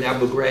torture in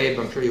Abu Ghraib,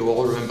 I'm sure you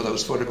all remember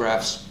those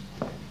photographs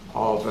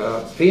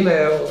of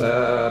female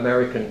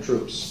American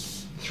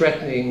troops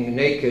threatening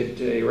naked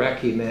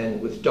Iraqi men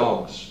with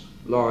dogs,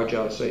 large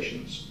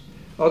Alsatians.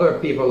 Other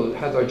people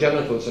had their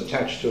genitals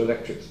attached to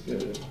electric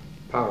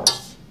power.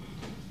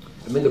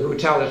 I mean, the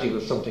brutality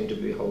was something to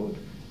behold,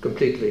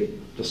 completely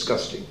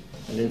disgusting,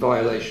 and in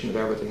violation of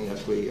everything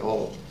that we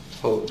all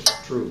hold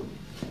true.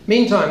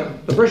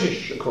 Meantime, the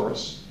British, of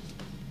course,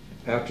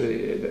 after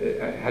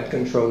had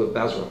control of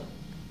Basra,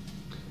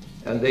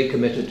 and they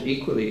committed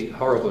equally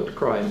horrible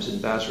crimes in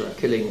Basra,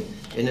 killing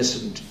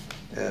innocent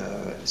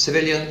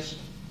civilians,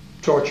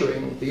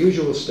 torturing, the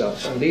usual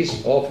stuff. And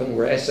these often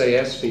were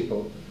SAS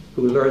people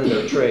who learned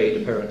their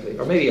trade, apparently,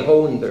 or maybe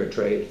honed their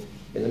trade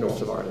in the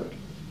north of Ireland.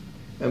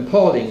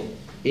 Appalling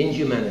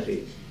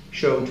inhumanity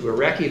shown to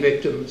Iraqi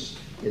victims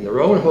in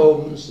their own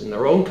homes, in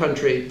their own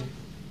country.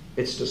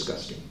 It's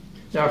disgusting.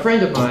 Now, a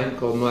friend of mine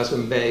called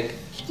Muslim Beg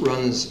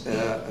runs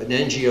an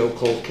NGO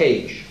called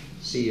CAGE,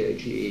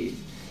 C-A-G-E.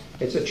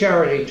 It's a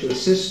charity to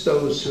assist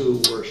those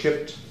who were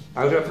shipped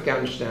out of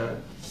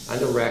Afghanistan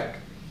and Iraq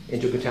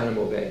into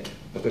Guantanamo Bay.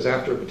 Because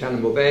after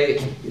Guantanamo Bay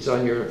is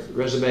on your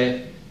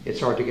resume, it's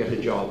hard to get a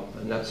job.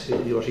 And that's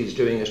what he's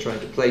doing, is trying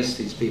to place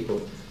these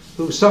people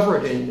who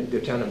suffered in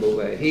Guantanamo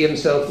Bay. He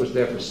himself was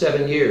there for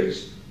 7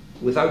 years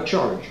without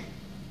charge.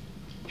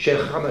 Sheikh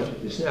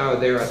Hamad is now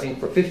there, I think,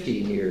 for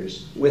 15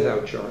 years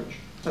without charge.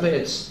 I mean,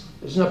 it's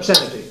an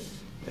obscenity.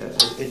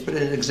 It's been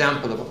an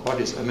example of what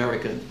is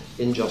American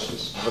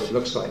injustice, what it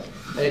looks like.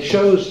 And it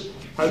shows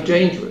how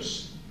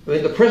dangerous. I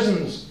mean, the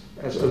prisons,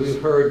 as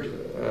we've heard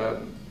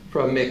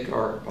from Mick,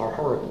 are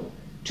horrible.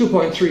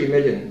 2.3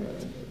 million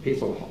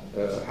people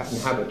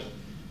inhabit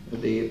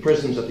the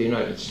prisons of the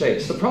United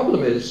States. The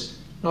problem is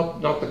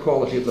not the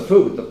quality of the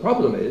food. The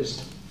problem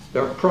is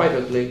they're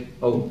privately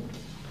owned.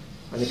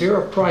 And if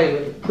you're a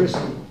private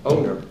prison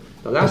owner,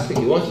 the last thing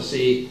you want to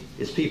see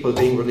is people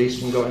being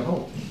released and going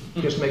home.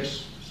 It just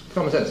makes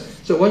common sense.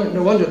 So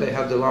no wonder they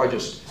have the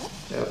largest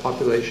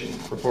population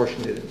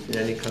proportionally in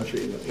any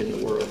country in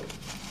the world.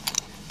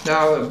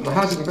 Now,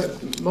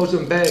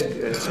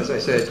 Mozambique, as I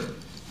said,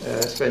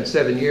 spent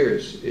 7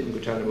 years in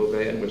Guantanamo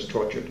Bay and was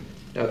tortured.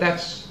 Now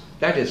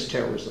that is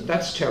terrorism.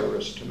 That's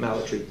terrorist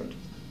maltreatment.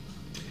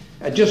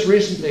 Just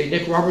recently,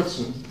 Nick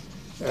Robertson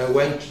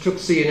took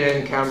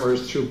CNN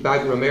cameras through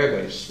Bagram Air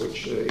Base,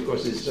 which of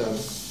course is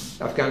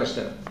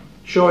Afghanistan,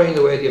 showing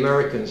the way the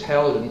Americans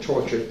held and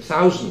tortured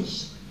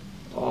thousands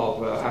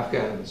of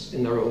Afghans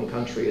in their own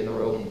country, in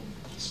their own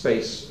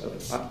space,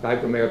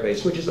 Bagram Air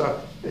Base, which is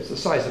it's the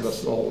size of a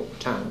small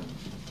town.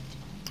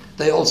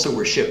 They also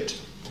were shipped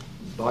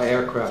by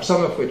aircraft,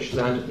 some of which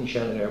landed in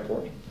Shannon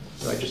Airport.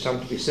 And I just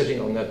happened to be sitting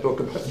on that book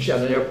about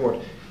Shannon Airport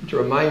to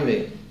remind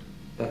me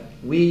that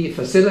we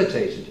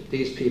facilitated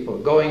these people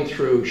going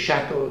through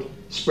shackled,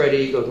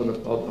 spread-eagled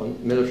on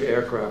military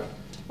aircraft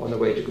on the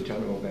way to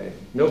Guantanamo Bay.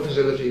 No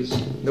facilities,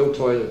 no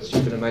toilets.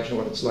 You can imagine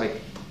what it's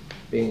like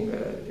being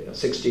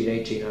 16,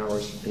 18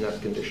 hours in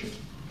that condition,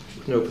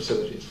 with no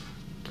facilities.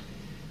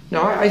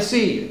 Now, I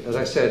see, as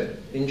I said,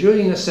 in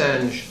Julian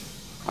Assange,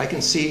 I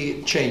can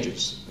see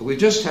changes. We've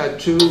just had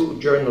 2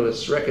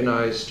 journalists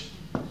recognized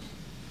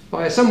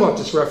by a somewhat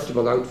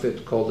disreputable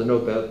outfit called the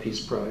Nobel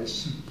Peace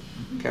Prize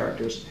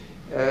characters.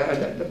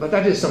 But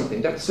that is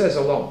something, that says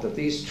a lot, that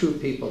these 2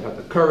 people had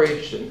the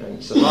courage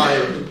and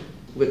survived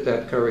with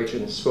that courage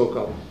and spoke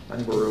up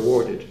and were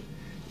rewarded.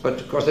 But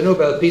of course the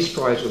Nobel Peace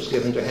Prize was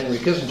given to Henry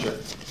Kissinger,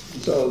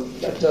 so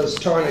that does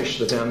tarnish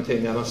the damn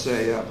thing, I must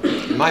say,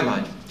 in my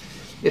mind.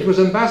 It was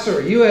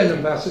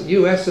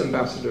US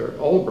Ambassador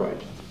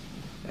Albright,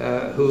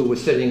 who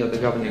was sitting at the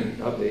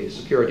governing of the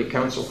Security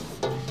Council,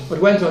 but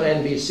went on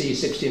NBC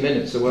 60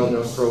 Minutes, a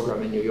well-known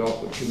program in New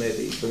York, which you may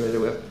be familiar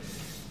with.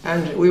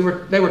 And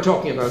they were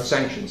talking about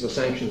sanctions, the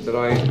sanctions that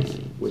I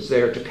was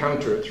there to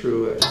counter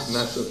through a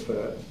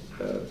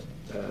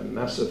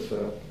massive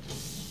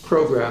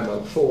program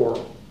of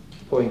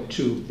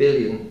 $4.2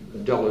 billion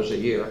a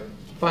year,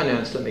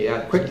 financed, let me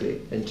add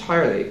quickly,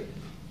 entirely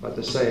by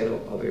the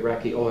sale of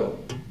Iraqi oil.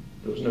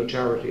 There was no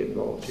charity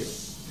involved here.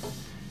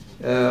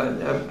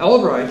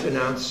 Albright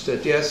announced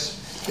that,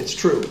 yes, it's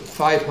true,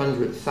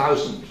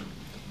 500,000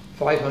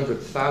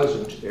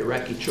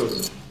 Iraqi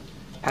children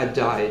had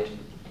died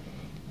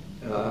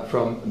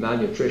from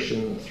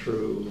malnutrition,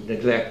 through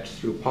neglect,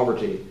 through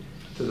poverty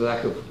to the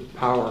lack of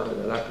power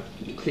and the lack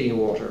of clean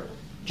water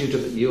due to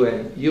the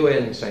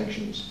UN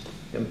sanctions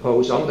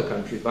imposed on the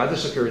country by the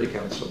Security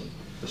Council,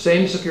 the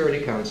same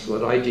Security Council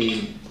that I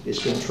deem is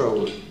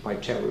controlled by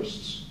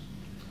terrorists.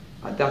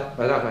 And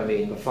by that I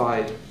mean the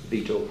 5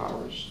 veto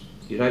powers: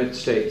 the United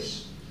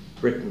States,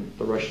 Britain,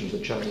 the Russians, the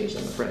Chinese,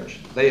 and the French.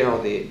 They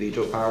are the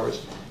veto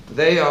powers.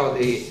 They are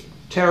the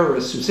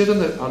terrorists who sit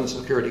on the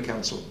Security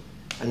Council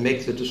and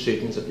make the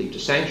decisions that lead to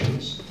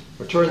sanctions,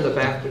 or turn the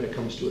back when it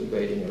comes to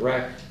invading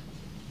Iraq,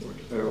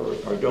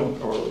 or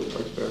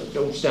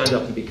don't stand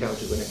up and be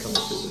counted when it comes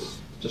to the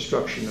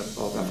destruction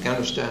of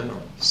Afghanistan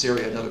or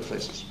Syria and other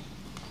places.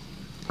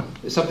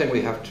 It's something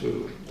we have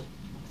to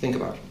think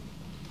about.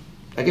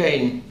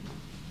 Again,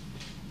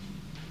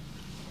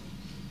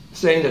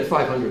 saying that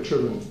 500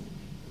 children,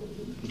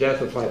 the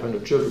death of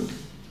 500 children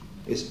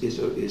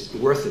is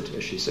worth it,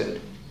 as she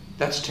said,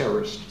 that's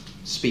terrorist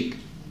speak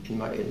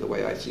in the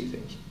way I see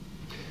things.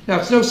 Now,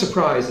 it's no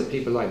surprise that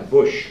people like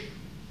Bush,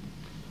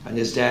 and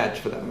his dad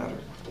for that matter,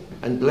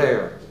 and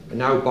Blair, and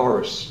now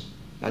Boris,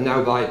 and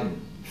now Biden,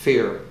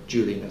 fear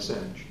Julian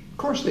Assange. Of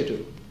course they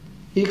do.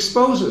 He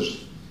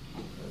exposes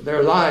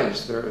their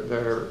lies,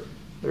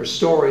 their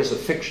stories of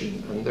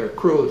fiction, and their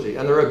cruelty,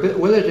 and their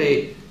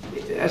ability,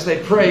 as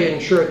they pray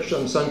in church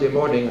on Sunday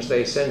mornings,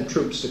 they send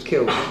troops to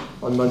kill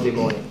on Monday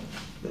morning.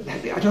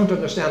 I don't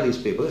understand these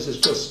people. This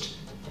is just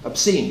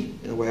obscene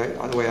in the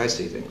way I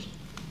see things.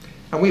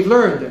 And we've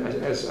learned,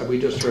 as we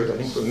just heard, I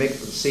think from Mick,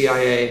 the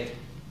CIA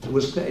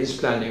is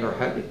planning, or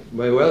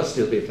may well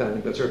still be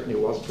planning, but certainly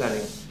was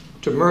planning,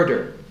 to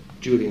murder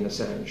Julian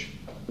Assange,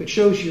 which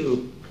shows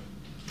you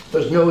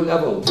there's no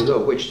level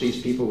below which these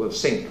people will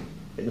sink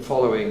in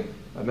following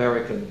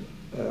American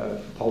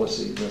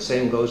policy. And the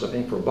same goes, I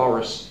think, for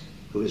Boris,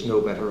 who is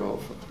no better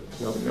off,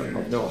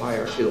 no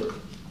higher ilk.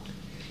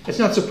 It's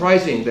not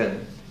surprising,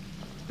 then,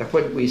 that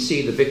when we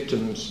see the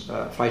victims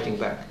fighting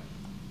back.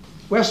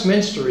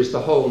 Westminster is the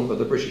home of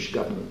the British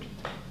government.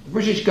 The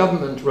British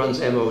government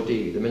runs MOD,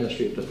 the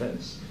Ministry of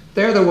Defence.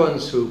 They're the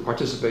ones who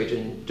participate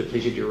in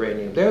depleted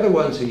uranium. They're the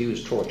ones who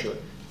use torture,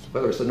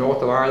 whether it's the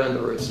north of Ireland,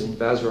 or it's in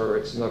Basra, or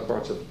it's in other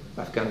parts of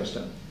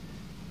Afghanistan.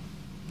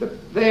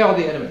 They are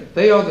the enemy.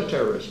 They are the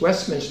terrorists.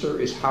 Westminster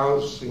is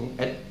housing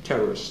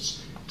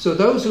terrorists. So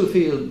those who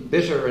feel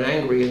bitter and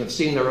angry and have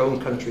seen their own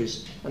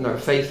countries and their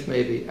faith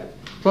maybe,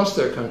 plus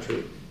their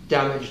country,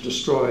 damaged,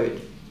 destroyed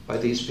by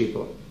these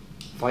people,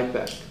 fight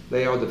back.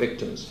 They are the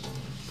victims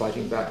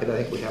fighting back, and I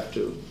think we have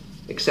to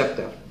accept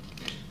that.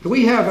 But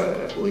we have,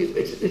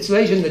 it's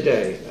late in the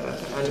day,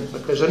 and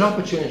there's an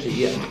opportunity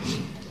yet.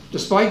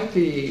 Despite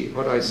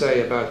what I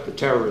say about the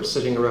terrorists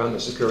sitting around the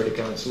Security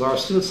Council, there are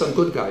still some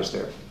good guys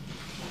there.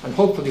 And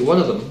hopefully one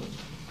of them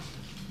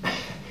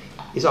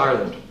is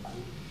Ireland.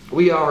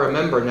 We are a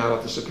member now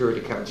of the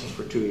Security Council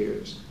for 2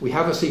 years. We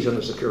have a seat on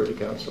the Security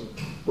Council.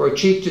 We're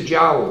cheek to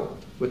jowl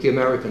with the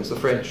Americans, the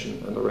French,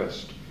 and the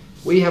rest.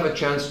 We have a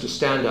chance to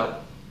stand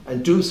up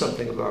and do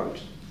something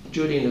about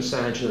Julian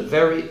Assange in a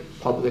very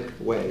public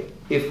way,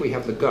 if we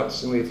have the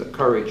guts and we have the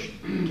courage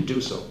to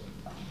do so.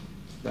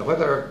 Now,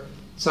 whether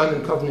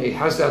Simon Coveney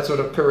has that sort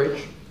of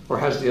courage, or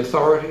has the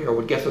authority, or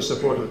would get the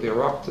support of the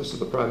Oireachtas, of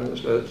the Prime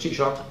Minister,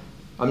 Taoiseach,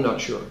 I'm not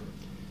sure.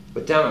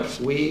 But damn it,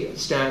 we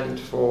stand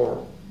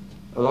for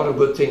a lot of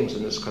good things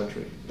in this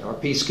country. Our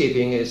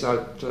peacekeeping is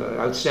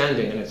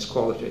outstanding in its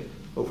quality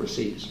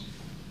overseas.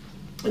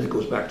 And it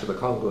goes back to the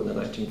Congo in the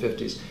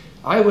 1950s.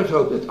 I would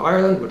hope that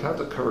Ireland would have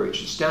the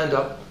courage to stand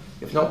up,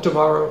 if not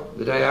tomorrow,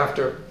 the day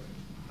after,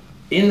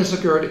 in the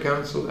Security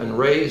Council and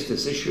raise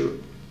this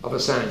issue of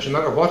Assange. No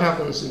matter what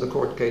happens in the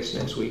court case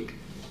next week,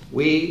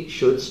 we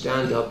should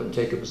stand up and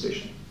take a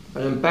position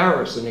and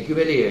embarrass and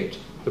humiliate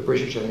the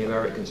British and the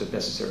Americans if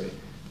necessary.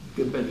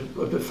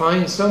 To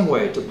find some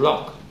way to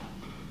block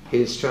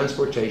his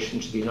transportation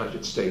to the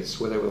United States,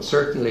 where they will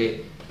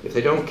certainly, if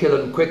they don't kill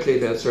him quickly,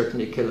 they'll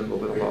certainly kill him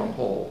over the long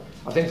haul.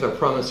 I think they're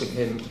promising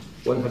him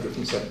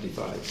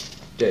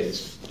 175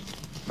 days.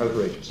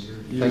 Outrageous.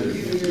 Thank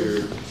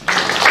you.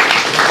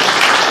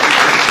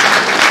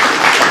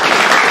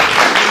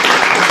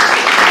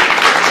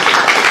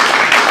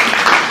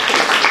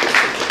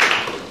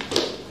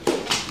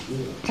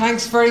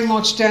 Thanks very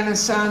much,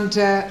 Denis. And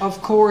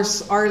of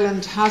course,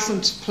 Ireland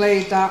hasn't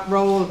played that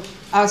role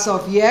as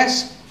of yet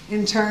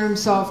in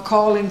terms of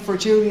calling for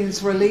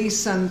Julian's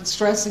release and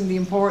stressing the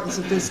importance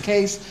of this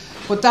case.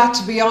 But that,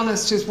 to be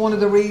honest, is one of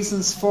the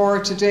reasons for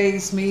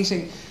today's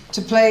meeting,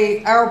 to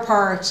play our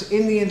part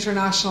in the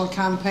international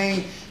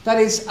campaign that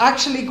is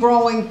actually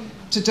growing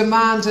to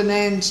demand an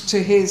end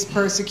to his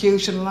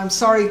persecution. And I'm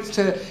sorry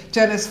to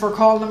Denis for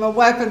calling him a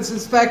weapons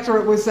inspector.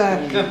 It was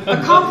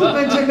a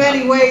compliment in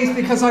many ways,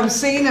 because I'm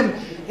seeing him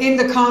in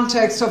the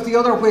context of the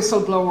other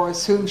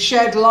whistleblowers who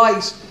shed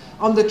light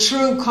on the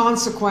true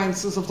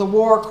consequences of the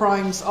war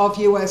crimes of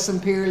US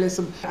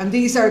imperialism. And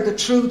these are the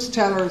truth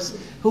tellers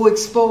who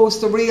expose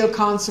the real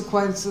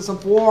consequences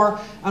of war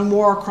and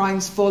war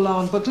crimes full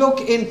on. But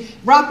look, in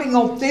wrapping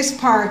up this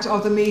part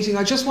of the meeting,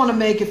 I just want to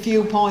make a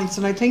few points,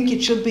 and I think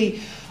it should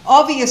be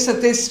obvious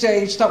at this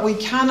stage that we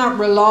cannot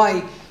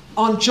rely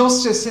on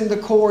justice in the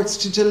courts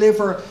to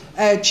deliver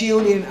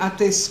Julian at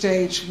this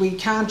stage. We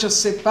can't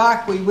just sit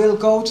back. We will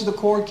go to the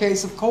court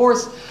case, of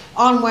course,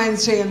 on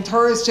Wednesday and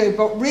Thursday,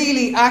 but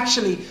really,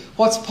 actually,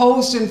 what's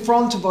posed in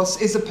front of us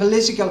is a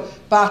political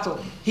battle.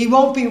 He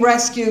won't be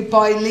rescued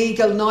by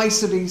legal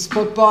niceties,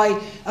 but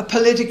by a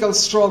political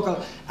struggle.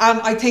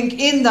 And I think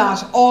in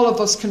that, all of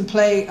us can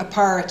play a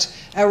part,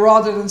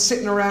 rather than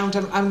sitting around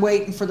and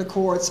waiting for the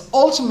courts.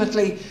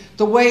 Ultimately,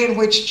 the way in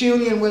which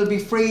Julian will be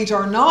freed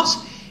or not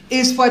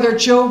is whether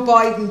Joe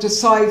Biden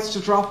decides to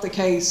drop the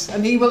case.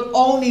 And he will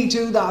only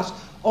do that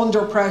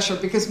under pressure,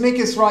 because Mick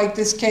is right,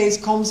 this case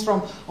comes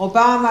from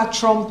Obama,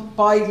 Trump,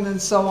 Biden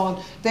and so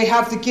on. They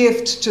have the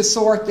gift to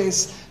sort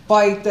this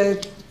by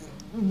the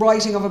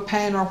writing of a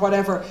pen or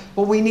whatever,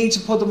 but we need to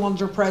put them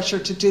under pressure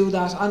to do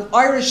that. And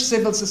Irish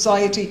civil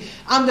society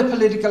and the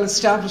political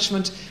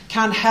establishment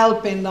can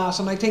help in that.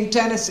 And I think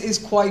Denis is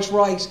quite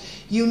right.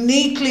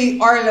 Uniquely,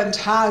 Ireland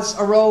has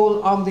a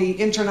role on the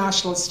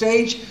international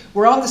stage.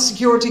 We're on the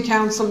Security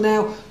Council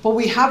now, but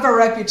we have a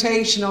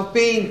reputation of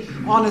being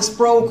honest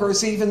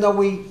brokers, even though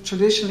we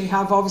traditionally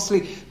have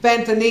obviously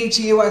bent the knee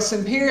to US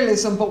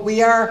imperialism, but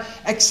we are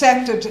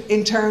accepted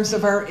in terms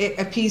of our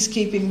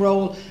peacekeeping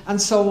role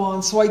and so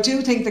on. So I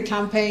do think the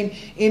campaign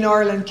in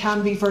Ireland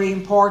can be very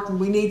important.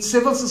 We need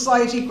civil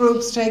society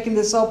groups taking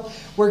this up.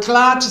 We're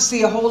glad to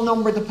see a whole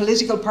number of the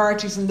political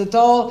parties in the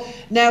Dáil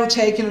now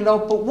taking it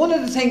up. But one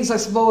of the things I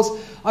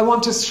suppose I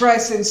want to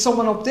stress in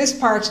summing up this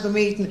part of the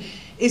meeting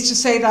is to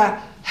say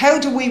that how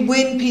do we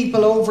win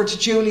people over to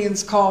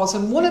Julian's cause?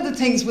 And one of the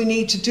things we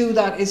need to do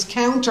that is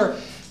counter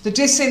the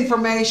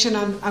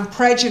disinformation and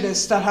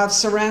prejudice that have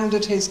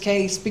surrounded his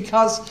case,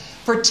 because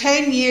for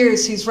 10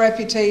 years his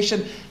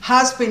reputation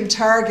has been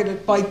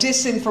targeted by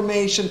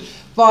disinformation,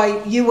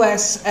 by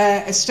US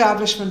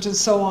establishment and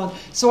so on.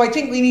 So I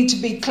think we need to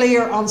be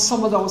clear on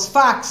some of those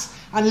facts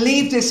and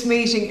leave this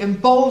meeting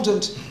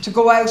emboldened to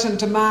go out and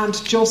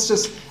demand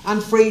justice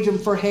and freedom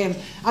for him.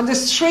 And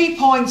there's 3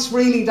 points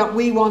really that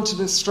we wanted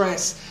to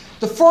stress.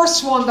 The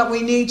first one that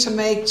we need to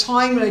make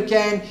time and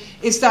again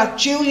is that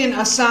Julian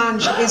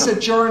Assange is a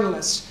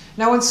journalist.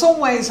 Now in some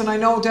ways, and I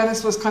know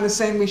Denis was kind of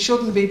saying we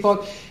shouldn't be,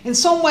 but in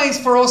some ways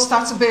for us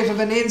that's a bit of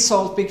an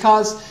insult,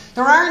 because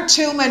there aren't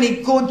too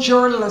many good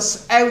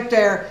journalists out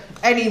there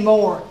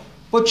anymore.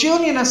 But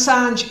Julian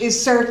Assange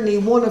is certainly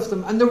one of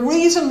them. And the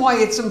reason why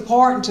it's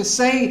important to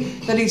say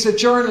that he's a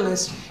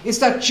journalist is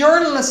that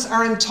journalists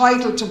are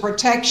entitled to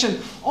protection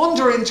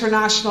under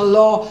international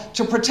law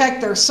to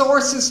protect their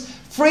sources.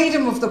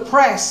 Freedom of the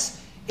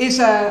press is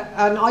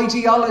an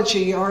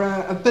ideology or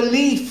a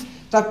belief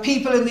that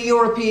people in the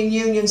European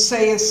Union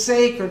say is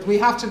sacred. We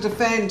have to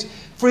defend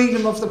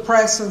freedom of the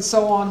press and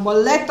so on. Well,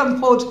 let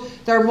them put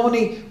their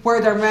money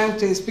where their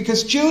mouth is,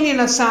 because Julian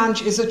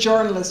Assange is a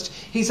journalist.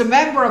 He's a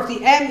member of the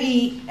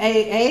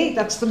MEAA,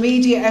 that's the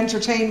Media,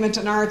 Entertainment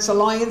and Arts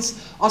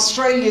Alliance,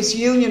 Australia's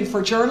union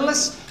for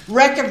journalists,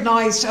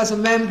 recognised as a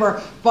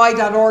member by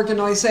that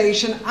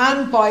organisation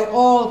and by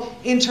all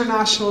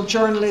international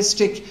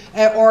journalistic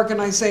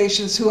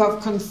organisations who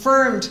have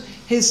confirmed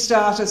his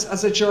status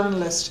as a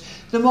journalist.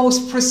 The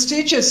most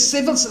prestigious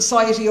civil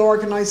society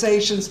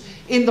organisations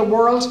in the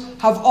world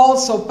have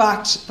also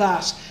backed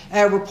that.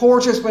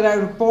 Reporters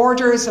Without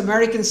Borders,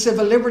 American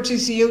Civil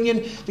Liberties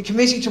Union, the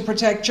Committee to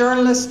Protect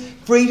Journalists,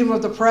 Freedom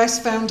of the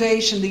Press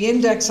Foundation, the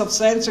Index of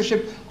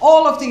Censorship,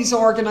 all of these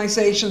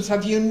organisations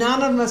have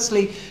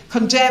unanimously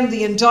condemned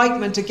the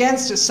indictment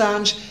against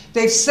Assange.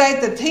 They've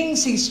said the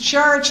things he's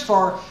charged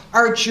for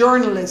are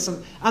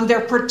journalism, and they're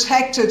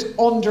protected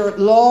under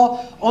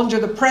law, under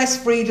the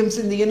press freedoms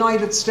in the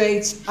United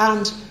States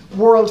and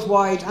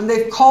worldwide. And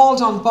they've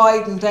called on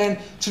Biden then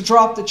to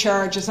drop the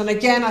charges. And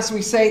again, as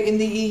we say in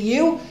the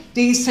EU,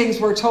 these things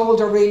we're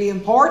told are really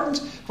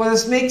important. But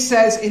as Mick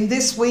says, in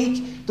this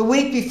week, the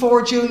week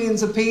before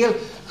Julian's appeal,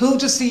 who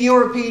does the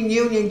European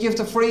Union give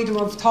the freedom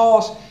of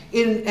thought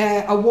in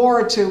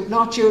award to?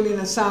 Not Julian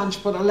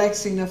Assange, but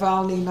Alexei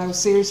Navalny. Now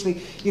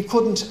seriously, you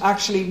couldn't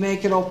actually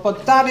make it up.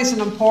 But that is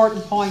an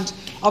important point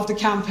of the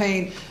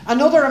campaign.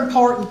 Another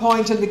important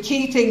point, and the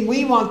key thing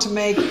we want to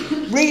make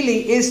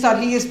really, is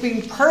that he is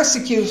being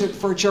persecuted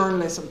for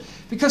journalism,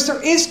 because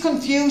there is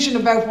confusion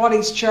about what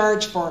he's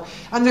charged for,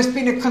 and there's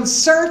been a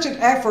concerted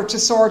effort to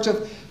sort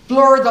of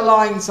blur the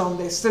lines on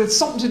this, that it's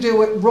something to do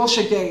with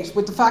Russiagate,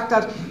 with the fact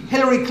that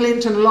Hillary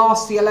Clinton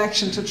lost the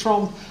election to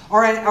Trump,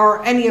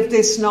 or any of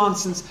this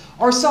nonsense,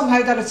 or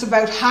somehow that it's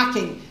about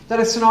hacking, that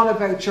it's not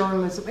about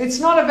journalism. It's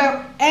not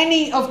about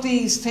any of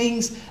these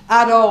things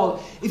at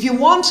all. If you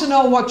want to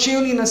know what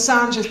Julian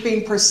Assange is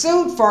being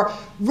pursued for,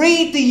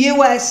 read the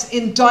US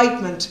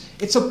indictment.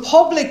 It's a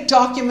public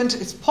document,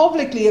 it's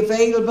publicly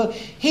available.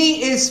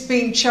 He is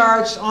being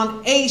charged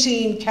on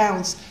 18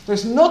 counts.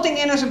 There's nothing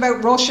in it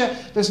about Russia,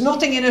 there's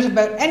nothing in it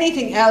about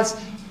anything else.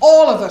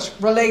 All of it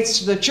relates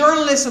to the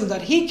journalism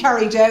that he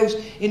carried out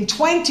in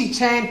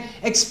 2010,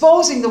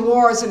 exposing the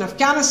wars in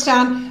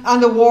Afghanistan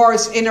and the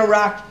wars in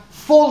Iraq.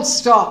 Full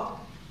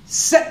stop.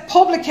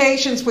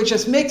 Publications which,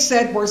 as Mick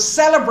said, were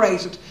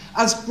celebrated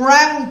as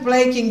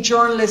groundbreaking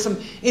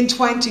journalism in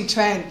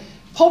 2010.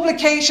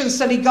 publications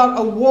that he got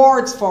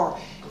awards for.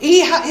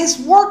 His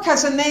work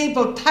has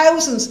enabled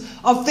thousands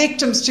of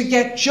victims to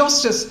get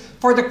justice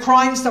for the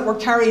crimes that were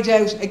carried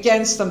out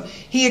against them.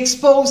 He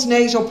exposed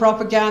NATO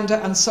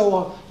propaganda and so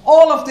on.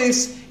 All of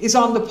this is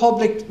on the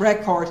public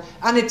record,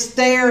 and it's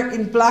there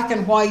in black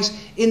and white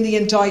in the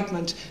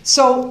indictment.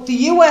 So the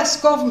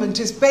US government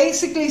is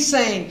basically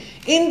saying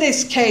in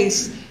this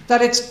case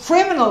that it's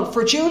criminal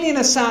for Julian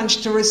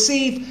Assange to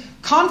receive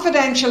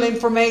confidential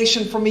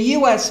information from a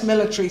US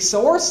military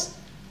source.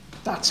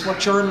 That's what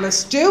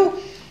journalists do.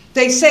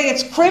 They say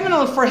it's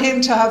criminal for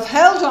him to have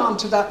held on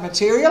to that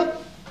material,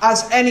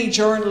 as any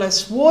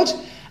journalist would,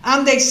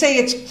 and they say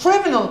it's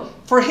criminal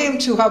for him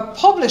to have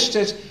published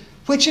it,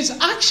 which is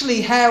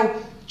actually how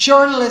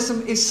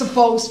journalism is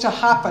supposed to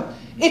happen.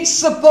 It's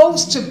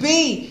supposed to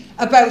be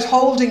about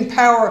holding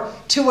power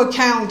to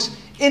account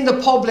in the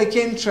public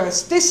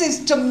interest. This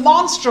is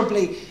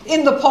demonstrably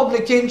in the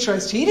public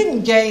interest. He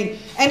didn't gain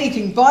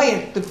anything by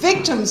it. The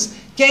victims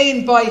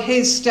gained by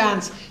his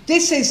stance.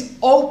 This is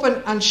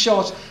open and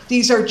shut.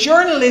 These are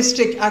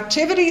journalistic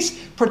activities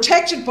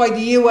protected by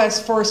the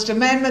US First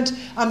Amendment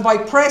and by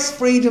press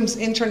freedoms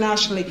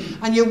internationally.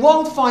 And you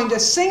won't find a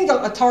single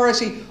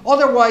authority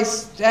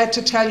otherwise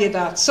to tell you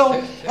that.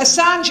 So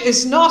Assange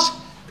is not...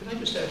 Can I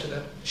just add to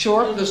that?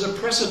 Sure. Well, there's a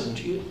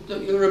precedent.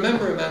 You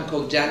remember a man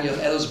called Daniel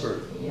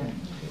Ellsberg. Yeah.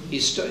 He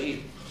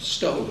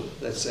stole,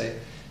 let's say,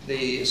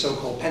 the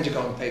so-called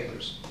Pentagon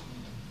Papers.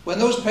 When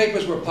those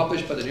papers were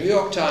published by the New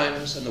York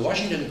Times and the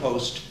Washington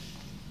Post,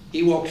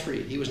 he walked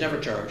free. He was never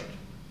charged.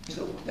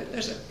 So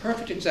there's a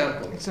perfect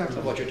example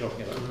of what you're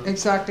talking about.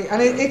 Exactly.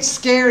 And it's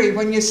scary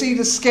when you see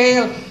the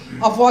scale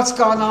of what's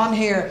gone on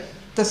here.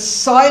 The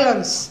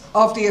silence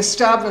of the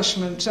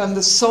establishment and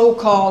the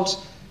so-called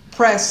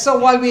press. So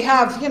while we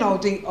have, you know,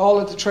 all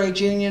of the trade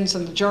unions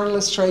and the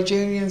journalist trade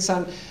unions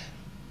and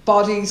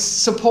bodies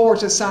support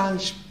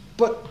Assange,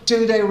 but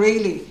do they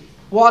really?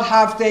 What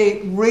have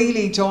they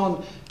really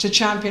done to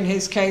champion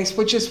his case,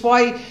 which is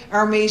why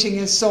our meeting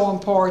is so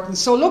important.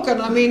 So look,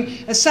 I mean,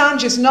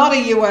 Assange is not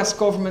a US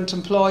government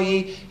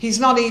employee. He's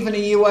not even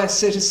a US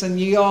citizen.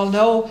 You all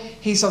know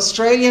he's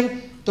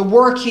Australian. The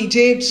work he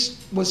did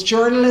was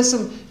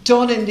journalism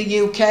done in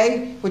the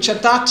UK, which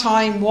at that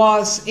time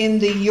was in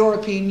the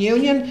European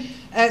Union.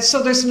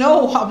 So there's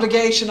no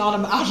obligation on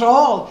him at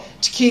all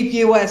to keep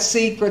US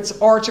secrets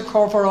or to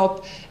cover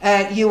up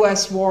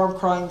US war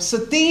crimes. So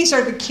these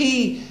are the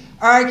key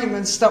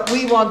arguments that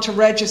we want to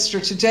register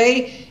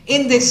today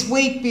in this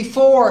week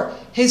before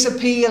his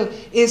appeal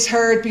is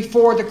heard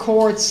before the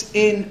courts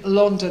in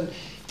London.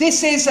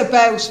 This is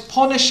about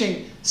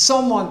punishing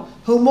someone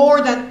who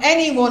more than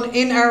anyone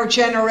in our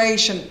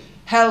generation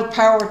held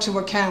power to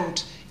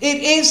account.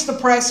 It is the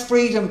press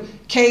freedom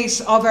case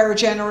of our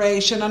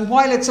generation, and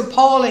while it's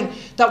appalling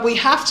that we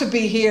have to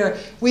be here,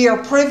 we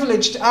are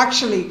privileged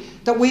actually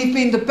that we've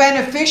been the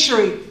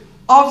beneficiary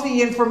of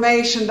the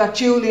information that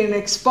Julian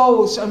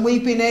exposed, and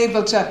we've been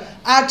able to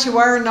add to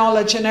our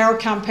knowledge and our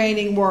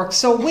campaigning work.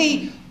 So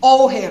we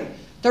owe him.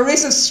 There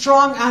is a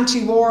strong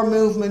anti-war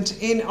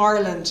movement in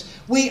Ireland.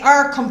 We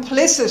are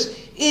complicit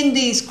in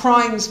these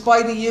crimes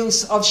by the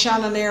use of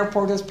Shannon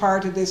Airport as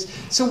part of this.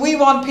 So we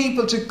want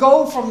people to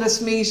go from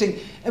this meeting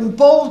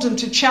emboldened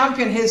to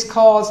champion his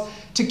cause,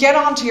 to get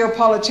onto your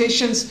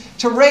politicians,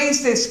 to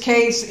raise this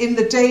case in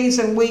the days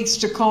and weeks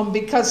to come,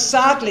 because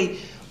sadly,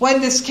 when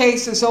this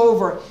case is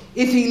over,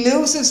 if he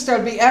loses,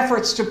 there'll be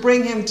efforts to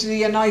bring him to the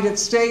United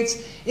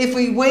States. If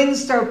he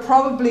wins, there'll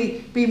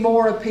probably be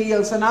more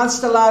appeals. And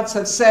as the lads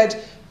have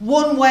said,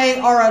 one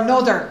way or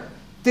another,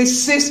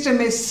 this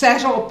system is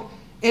set up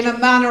in a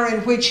manner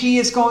in which he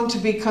is going to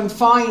be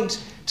confined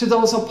to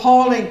those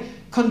appalling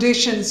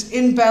conditions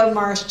in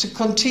Belmarsh to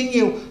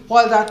continue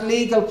while that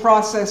legal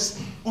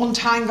process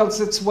untangles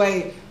its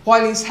way,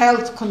 while his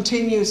health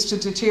continues to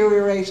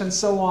deteriorate and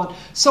so on.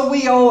 So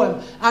we owe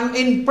him. And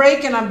in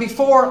breaking, and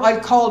before I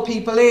call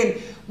people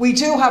in, we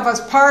do have,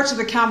 as part of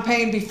the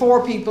campaign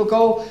before people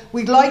go,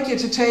 we'd like you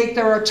to take,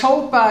 there are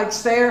tote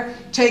bags there,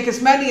 take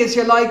as many as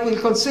you like.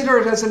 We'll consider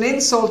it as an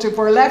insult if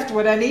we're left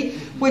with any,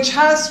 which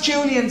has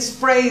Julian's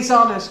phrase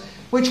on it,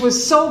 which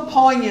was so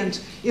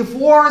poignant. If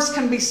wars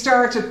can be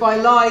started by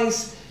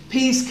lies,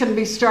 peace can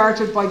be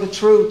started by the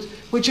truth,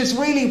 which is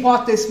really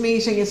what this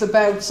meeting is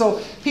about.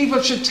 So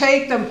people should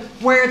take them,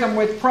 wear them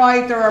with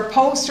pride. There are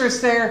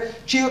posters there,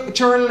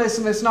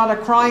 journalism is not a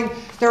crime.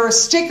 There are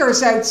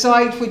stickers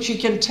outside which you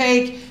can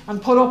take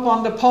and put up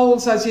on the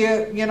poles as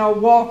you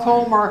walk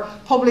home, or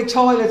public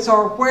toilets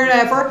or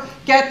wherever.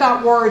 Get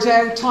that word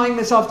out. Time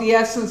is of the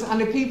essence.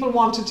 And if people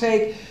want to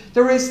take,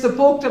 there is the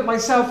book that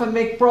myself and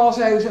Mick brought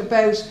out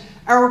about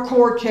our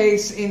court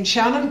case in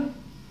Shannon,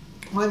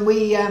 when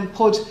we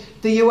put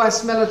the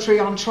US military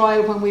on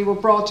trial, when we were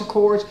brought to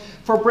court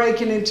for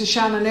breaking into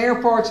Shannon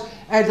Airport.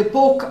 The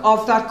book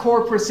of that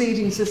court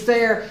proceedings is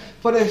there,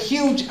 but a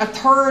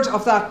third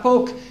of that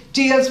book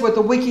deals with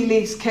the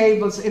WikiLeaks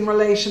cables in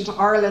relation to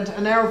Ireland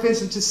and our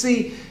visit to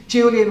see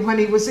Julian when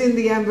he was in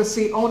the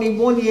embassy only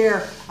 1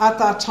 year at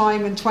that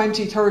time in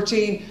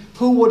 2013,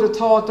 who would have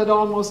thought that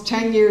almost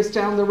 10 years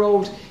down the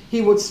road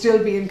he would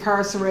still be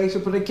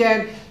incarcerated? But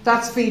again,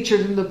 that's featured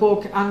in the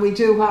book, and we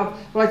do have,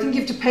 well, I think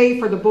you have to pay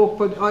for the book,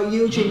 but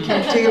Eugene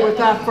can deal with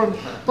that.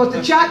 But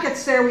the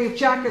jackets there, we have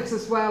jackets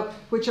as well,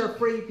 which are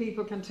free,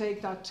 people can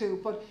take that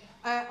too. But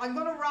I'm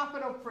going to wrap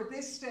it up for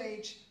this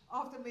stage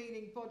of the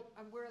meeting, but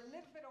we're a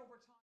little bit over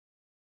time.